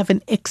don't have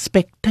an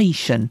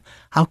expectation,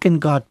 how can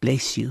God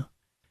bless you?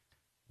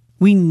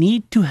 We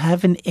need to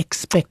have an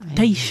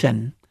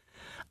expectation.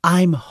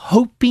 I'm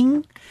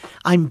hoping,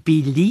 I'm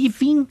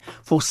believing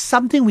for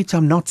something which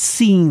I'm not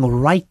seeing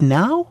right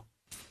now.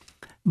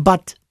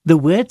 But the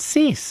word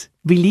says,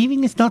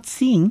 believing is not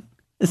seeing.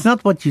 It's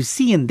not what you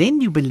see and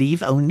then you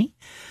believe only.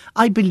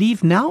 I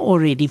believe now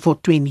already for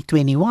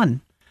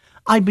 2021.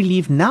 I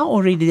believe now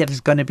already that it's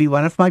going to be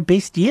one of my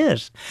best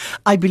years.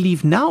 I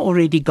believe now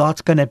already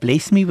God's going to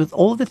bless me with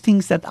all the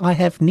things that I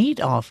have need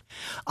of.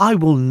 I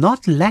will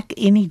not lack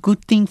any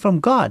good thing from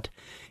God.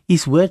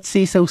 His word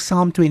says so,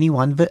 Psalm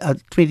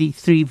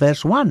 23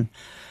 verse 1,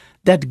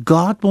 that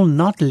God will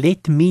not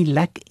let me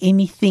lack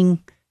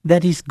anything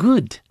that is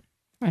good.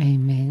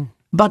 Amen.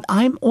 But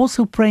I'm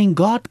also praying,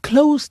 God,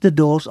 close the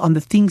doors on the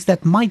things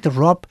that might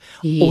rob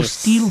or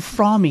steal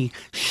from me.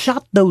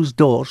 Shut those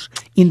doors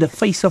in the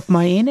face of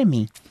my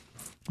enemy.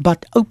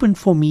 But open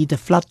for me the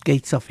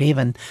floodgates of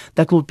heaven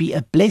that will be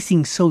a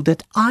blessing so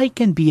that I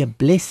can be a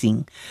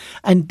blessing.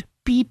 And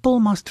people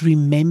must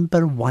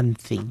remember one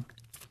thing.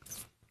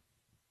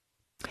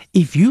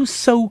 If you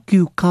sow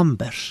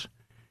cucumbers,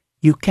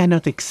 you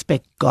cannot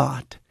expect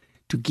God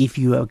to give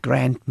you a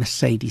grand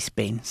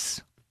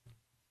Mercedes-Benz.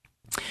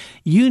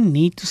 You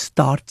need to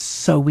start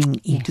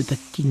sowing into the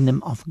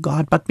kingdom of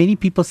God. But many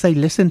people say,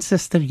 listen,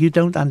 sister, you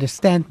don't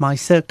understand my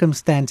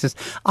circumstances.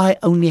 I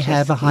only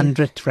have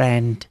 100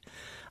 rand.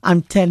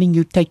 I'm telling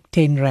you, take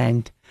 10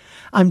 rand.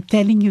 I'm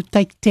telling you,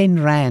 take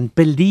 10 rand.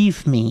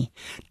 Believe me,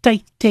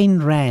 take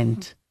 10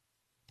 rand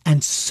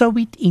and sow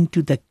it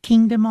into the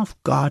kingdom of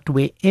God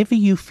wherever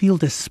you feel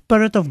the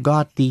Spirit of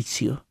God leads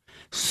you.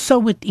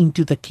 Sow it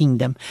into the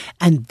kingdom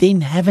and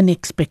then have an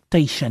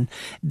expectation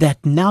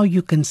that now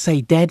you can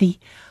say,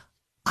 Daddy,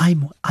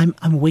 I'm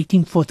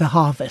waiting for the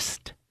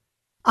harvest.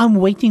 I'm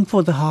waiting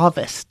for the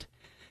harvest.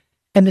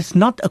 And it's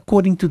not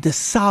according to the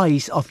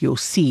size of your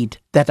seed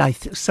that I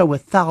sow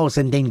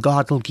 1,000, then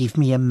God will give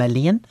me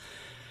 1,000,000.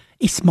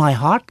 It's my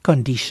heart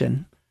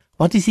condition.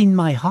 What is in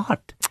my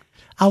heart?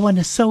 I want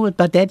to sow it,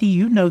 but Daddy,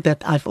 you know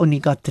that I've only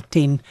got the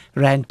 10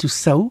 rand to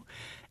sow.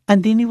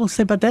 And then he will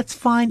say, but that's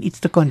fine. It's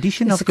the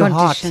condition of your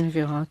heart.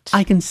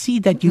 I can see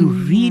that you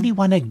really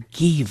want to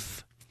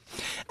give.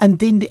 And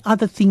then the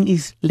other thing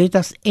is, let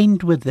us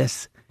end with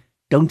this.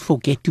 Don't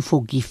forget to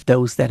forgive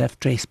those that have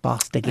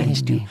trespassed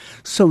against you,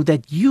 so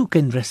that you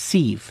can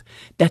receive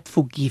that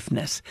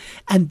forgiveness.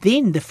 And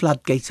then the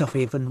floodgates of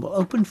heaven will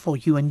open for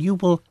you and you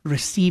will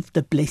receive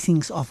the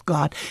blessings of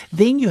God.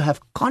 Then you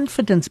have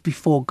confidence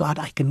before God.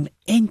 I can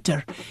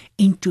enter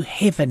into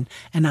heaven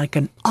and I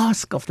can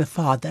ask of the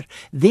Father.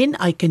 Then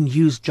I can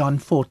use John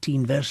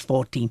 14 verse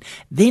 14.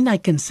 Then I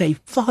can say,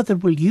 Father,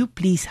 will you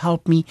please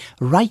help me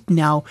right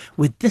now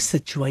with this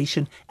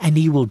situation? And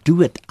he will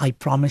do it. I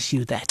promise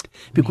you that,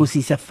 because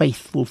he's a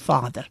faithful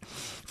Father.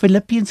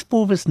 Philippians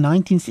 4 verse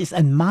 19 says,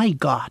 and my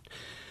God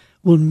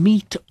will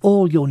meet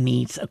all your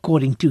needs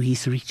according to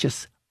his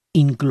riches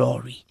in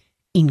glory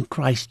in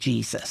Christ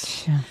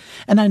Jesus. Sure.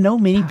 And I know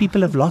many people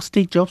have lost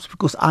their jobs,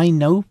 because I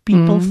know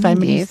people,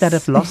 families that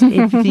have lost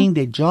everything,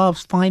 their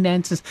jobs,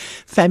 finances,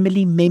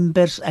 family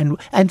members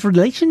and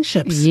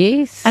relationships.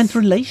 Yes. And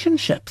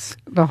relationships.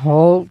 The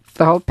whole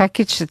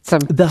package.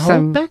 The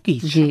whole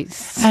package.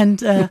 Yes.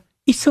 And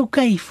it's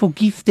okay.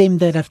 Forgive them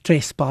that have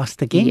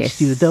trespassed against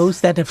you,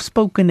 those that have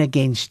spoken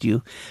against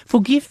you.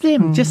 Forgive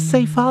them. Just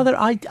say, Father,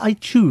 I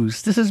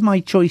choose. This is my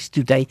choice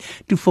today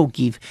to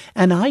forgive.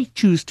 And I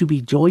choose to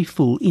be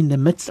joyful in the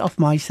midst of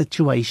my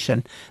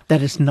situation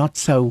that is not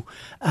so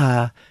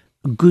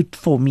good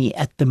for me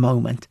at the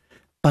moment.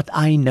 But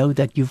I know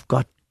that you've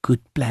got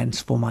good plans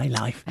for my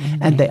life.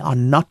 And they are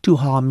not to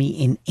harm me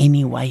in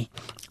any way.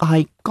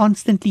 I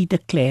constantly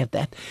declare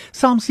that.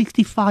 Psalm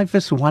 65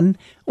 verse 1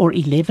 or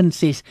 11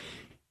 says,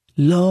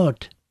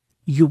 Lord,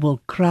 you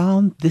will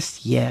crown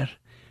this year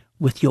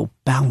with your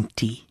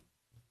bounty,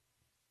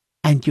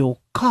 and your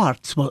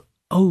carts will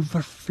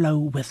overflow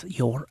with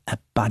your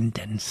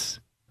abundance.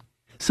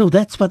 So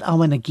that's what I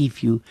want to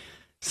give you.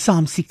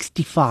 Psalm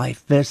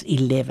 65 verse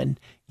 11.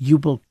 You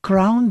will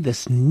crown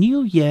this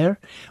new year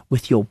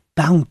with your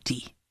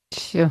bounty.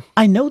 Sure.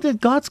 I know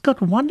that God's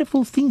got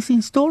wonderful things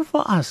in store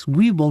for us.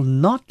 We will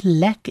not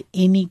lack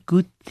any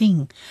good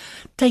thing.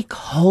 Take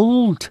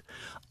hold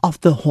of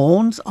the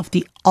horns of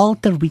the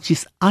altar, which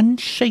is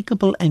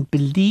unshakable, and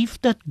believe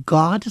that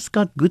God has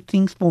got good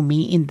things for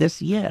me in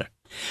this year.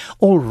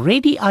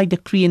 Already I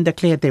decree and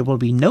declare there will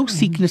be no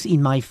sickness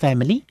in my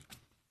family.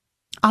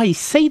 I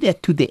say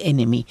that to the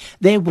enemy.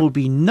 There will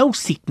be no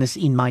sickness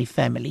in my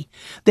family.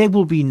 There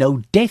will be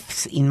no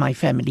deaths in my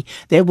family.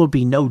 There will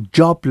be no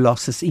job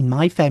losses in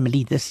my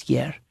family this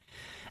year.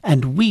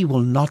 And we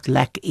will not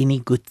lack any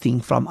good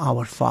thing from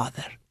our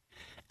Father.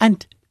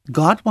 And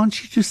God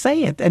wants you to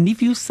say it. And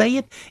if you say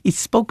it, it's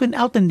spoken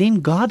out, and then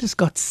God has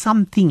got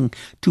something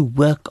to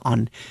work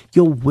on.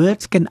 Your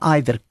words can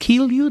either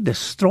kill you,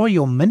 destroy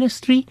your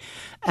ministry,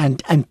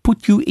 and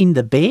put you in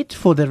the bed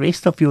for the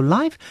rest of your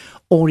life,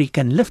 or He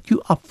can lift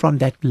you up from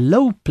that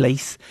low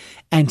place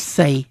and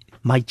say,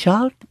 my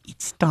child,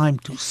 it's time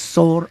to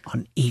soar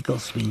on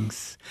eagle's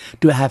wings,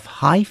 to have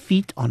high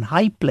feet on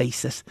high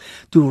places,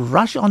 to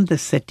rush on the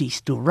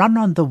cities, to run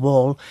on the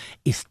wall.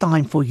 It's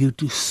time for you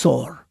to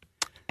soar.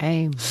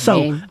 Amen.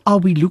 So, are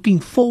we looking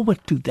forward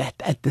to that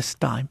at this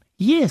time?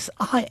 Yes,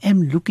 I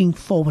am looking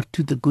forward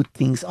to the good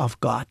things of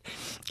God.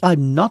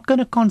 I'm not going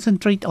to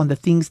concentrate on the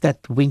things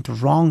that went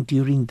wrong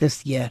during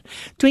this year.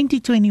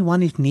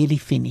 2021 is nearly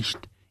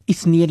finished.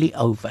 It's nearly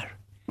over.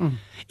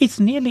 It's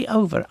nearly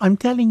over. I'm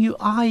telling you,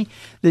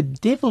 the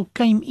devil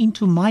came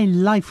into my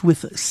life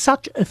with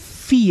such a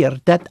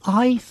fear that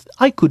I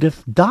could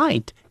have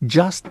died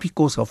just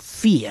because of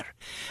fear.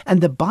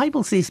 And the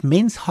Bible says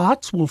men's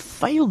hearts will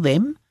fail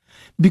them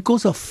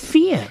because of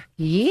fear.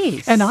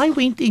 Yes. And I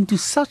went into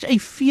such a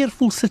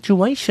fearful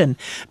situation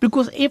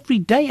because every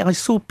day I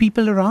saw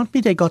people around me,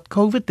 they got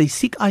COVID, they're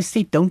sick. I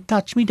said, don't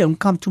touch me, don't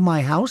come to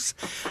my house,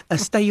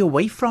 stay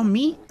away from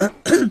me.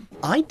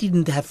 I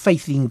didn't have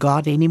faith in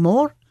God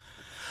anymore.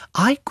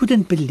 I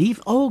couldn't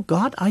believe, oh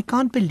God, I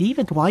can't believe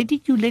it. Why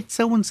did you let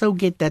so-and-so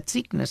get that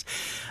sickness?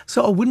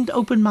 So I wouldn't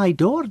open my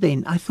door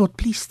then. I thought,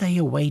 please stay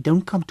away.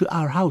 Don't come to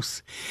our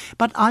house.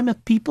 But I'm a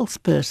people's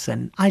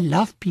person. I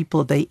love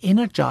people. They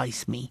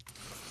energize me.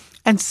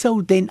 And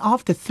so then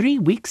after 3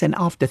 weeks and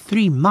after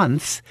 3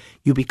 months,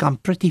 you become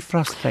pretty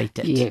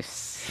frustrated.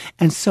 Yes.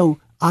 And so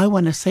I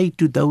want to say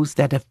to those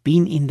that have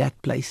been in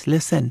that place,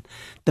 listen,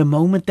 the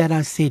moment that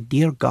I said,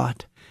 dear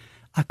God,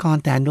 I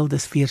can't handle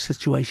this fear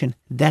situation,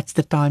 that's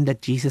the time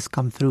that Jesus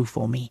come through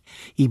for me.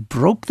 He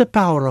broke the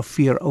power of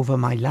fear over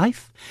my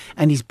life,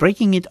 and He's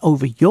breaking it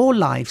over your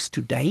lives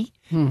today,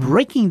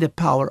 breaking the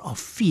power of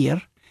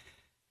fear.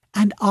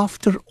 And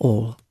after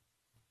all,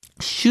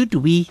 should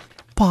we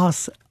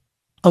pass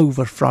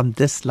over from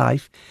this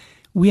life,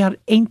 we are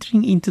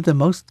entering into the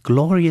most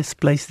glorious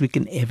place we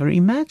can ever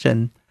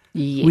imagine.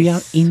 Yes. We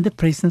are in the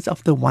presence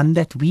of the one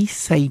that we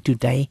say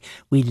today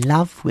we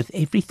love with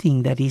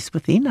everything that is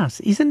within us.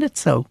 Isn't it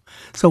so?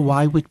 So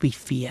why would we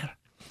fear?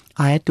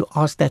 I had to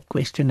ask that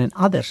question, and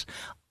others,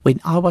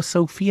 when I was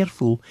so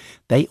fearful,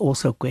 they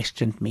also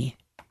questioned me.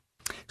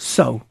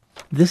 So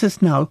this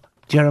is now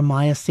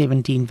Jeremiah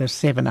 17 verse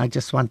 7. I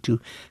just want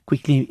to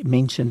quickly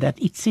mention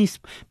that it says,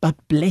 but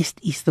blessed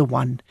is the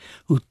one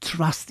who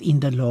trusts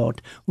in the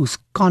Lord, whose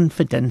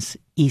confidence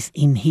is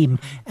in Him.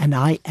 And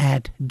I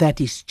add,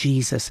 that is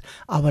Jesus,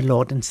 our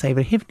Lord and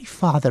Savior. Heavenly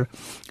Father,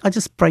 I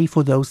just pray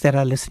for those that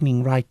are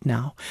listening right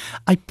now.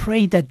 I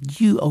pray that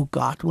you, oh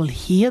God, will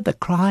hear the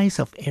cries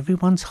of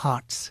everyone's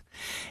hearts.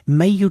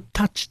 May you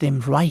touch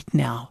them right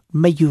now.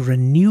 May you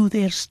renew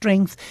their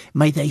strength.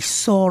 May they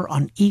soar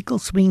on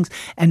eagle's wings.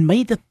 And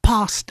may the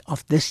past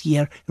of this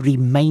year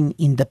remain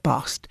in the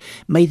past.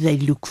 May they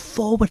look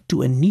forward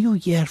to a new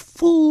year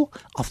full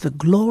of the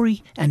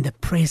glory and the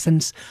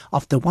presence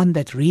of the one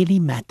that really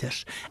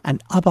matters.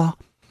 And Abba,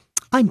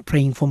 I'm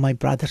praying for my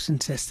brothers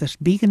and sisters,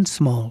 big and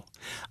small.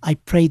 I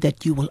pray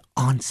that you will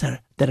answer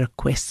the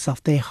requests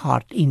of their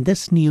heart in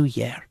this new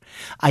year.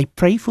 I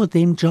pray for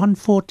them, John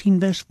 14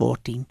 verse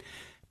 14.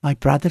 My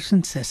brothers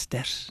and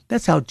sisters,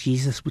 that's how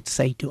Jesus would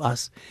say to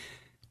us,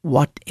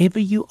 whatever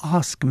you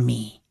ask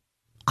me,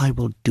 I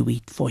will do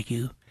it for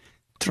you.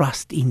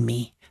 Trust in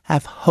me.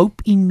 Have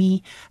hope in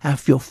me.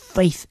 Have your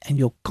faith and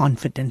your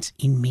confidence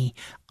in me.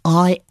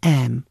 I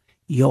am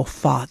your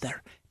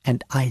Father,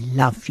 and I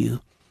love you.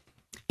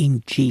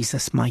 In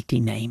Jesus' mighty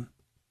name.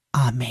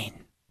 Amen.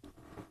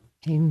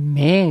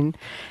 Amen.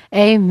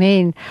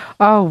 Amen.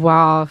 Oh,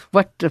 wow.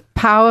 What a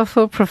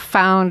powerful,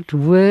 profound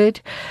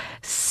word.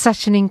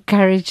 Such an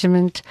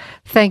encouragement.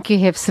 Thank you,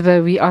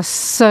 Hepzibah. We are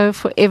so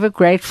forever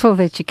grateful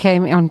that you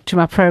came on to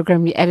my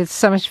program. You added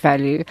so much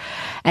value.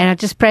 And I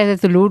just pray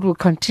that the Lord will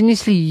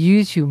continuously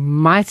use you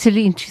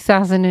mightily in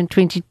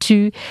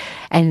 2022,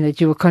 and that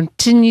you will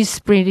continue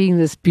spreading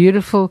this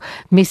beautiful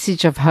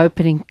message of hope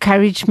and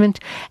encouragement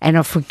and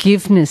of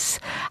forgiveness.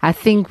 I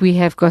think we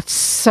have got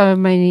so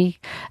many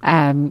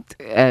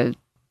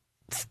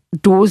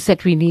doors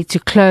that we need to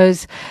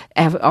close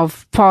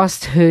of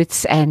past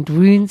hurts and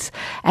wounds,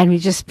 and we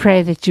just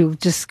pray that you'll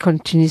just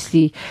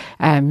continuously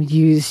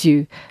use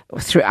you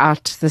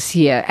throughout this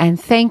year. And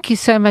thank you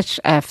so much,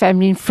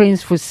 family and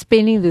friends, for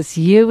spending this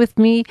year with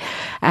me,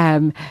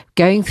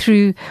 going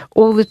through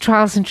all the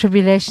trials and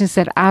tribulations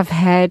that I've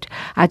had.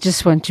 I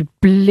just want to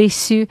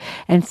bless you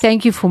and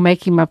thank you for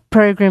making my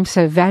program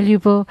so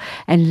valuable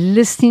and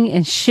listening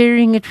and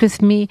sharing it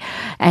with me.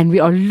 And we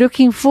are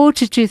looking forward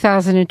to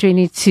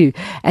 2022.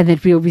 and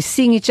that we'll be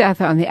seeing each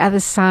other on the other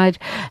side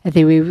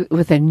there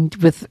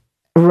with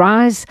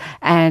rise,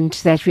 and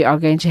that we are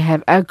going to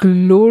have a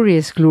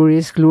glorious,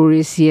 glorious,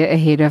 glorious year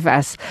ahead of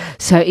us.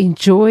 So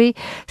enjoy,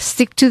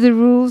 stick to the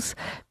rules,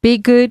 be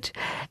good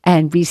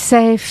and be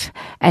safe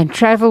and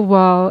travel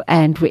well,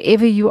 and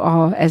wherever you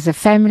are as a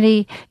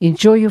family,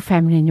 enjoy your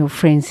family and your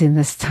friends in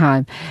this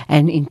time,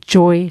 and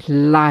enjoy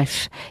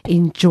life.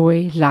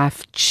 Enjoy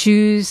life.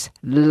 Choose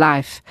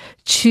life.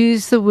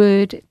 Choose the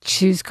word,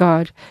 choose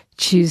God,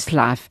 choose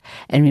life.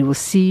 And we will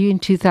see you in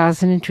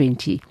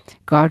 2020.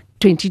 God,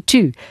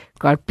 22.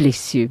 God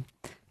bless you.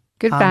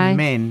 Goodbye.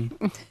 Amen.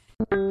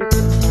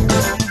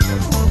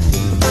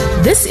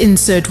 This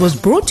insert was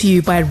brought to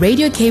you by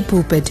Radio K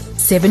Pulpit,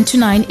 7 to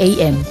 9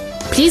 a.m.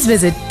 Please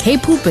visit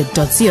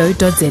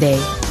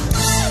kpulpit.co.za.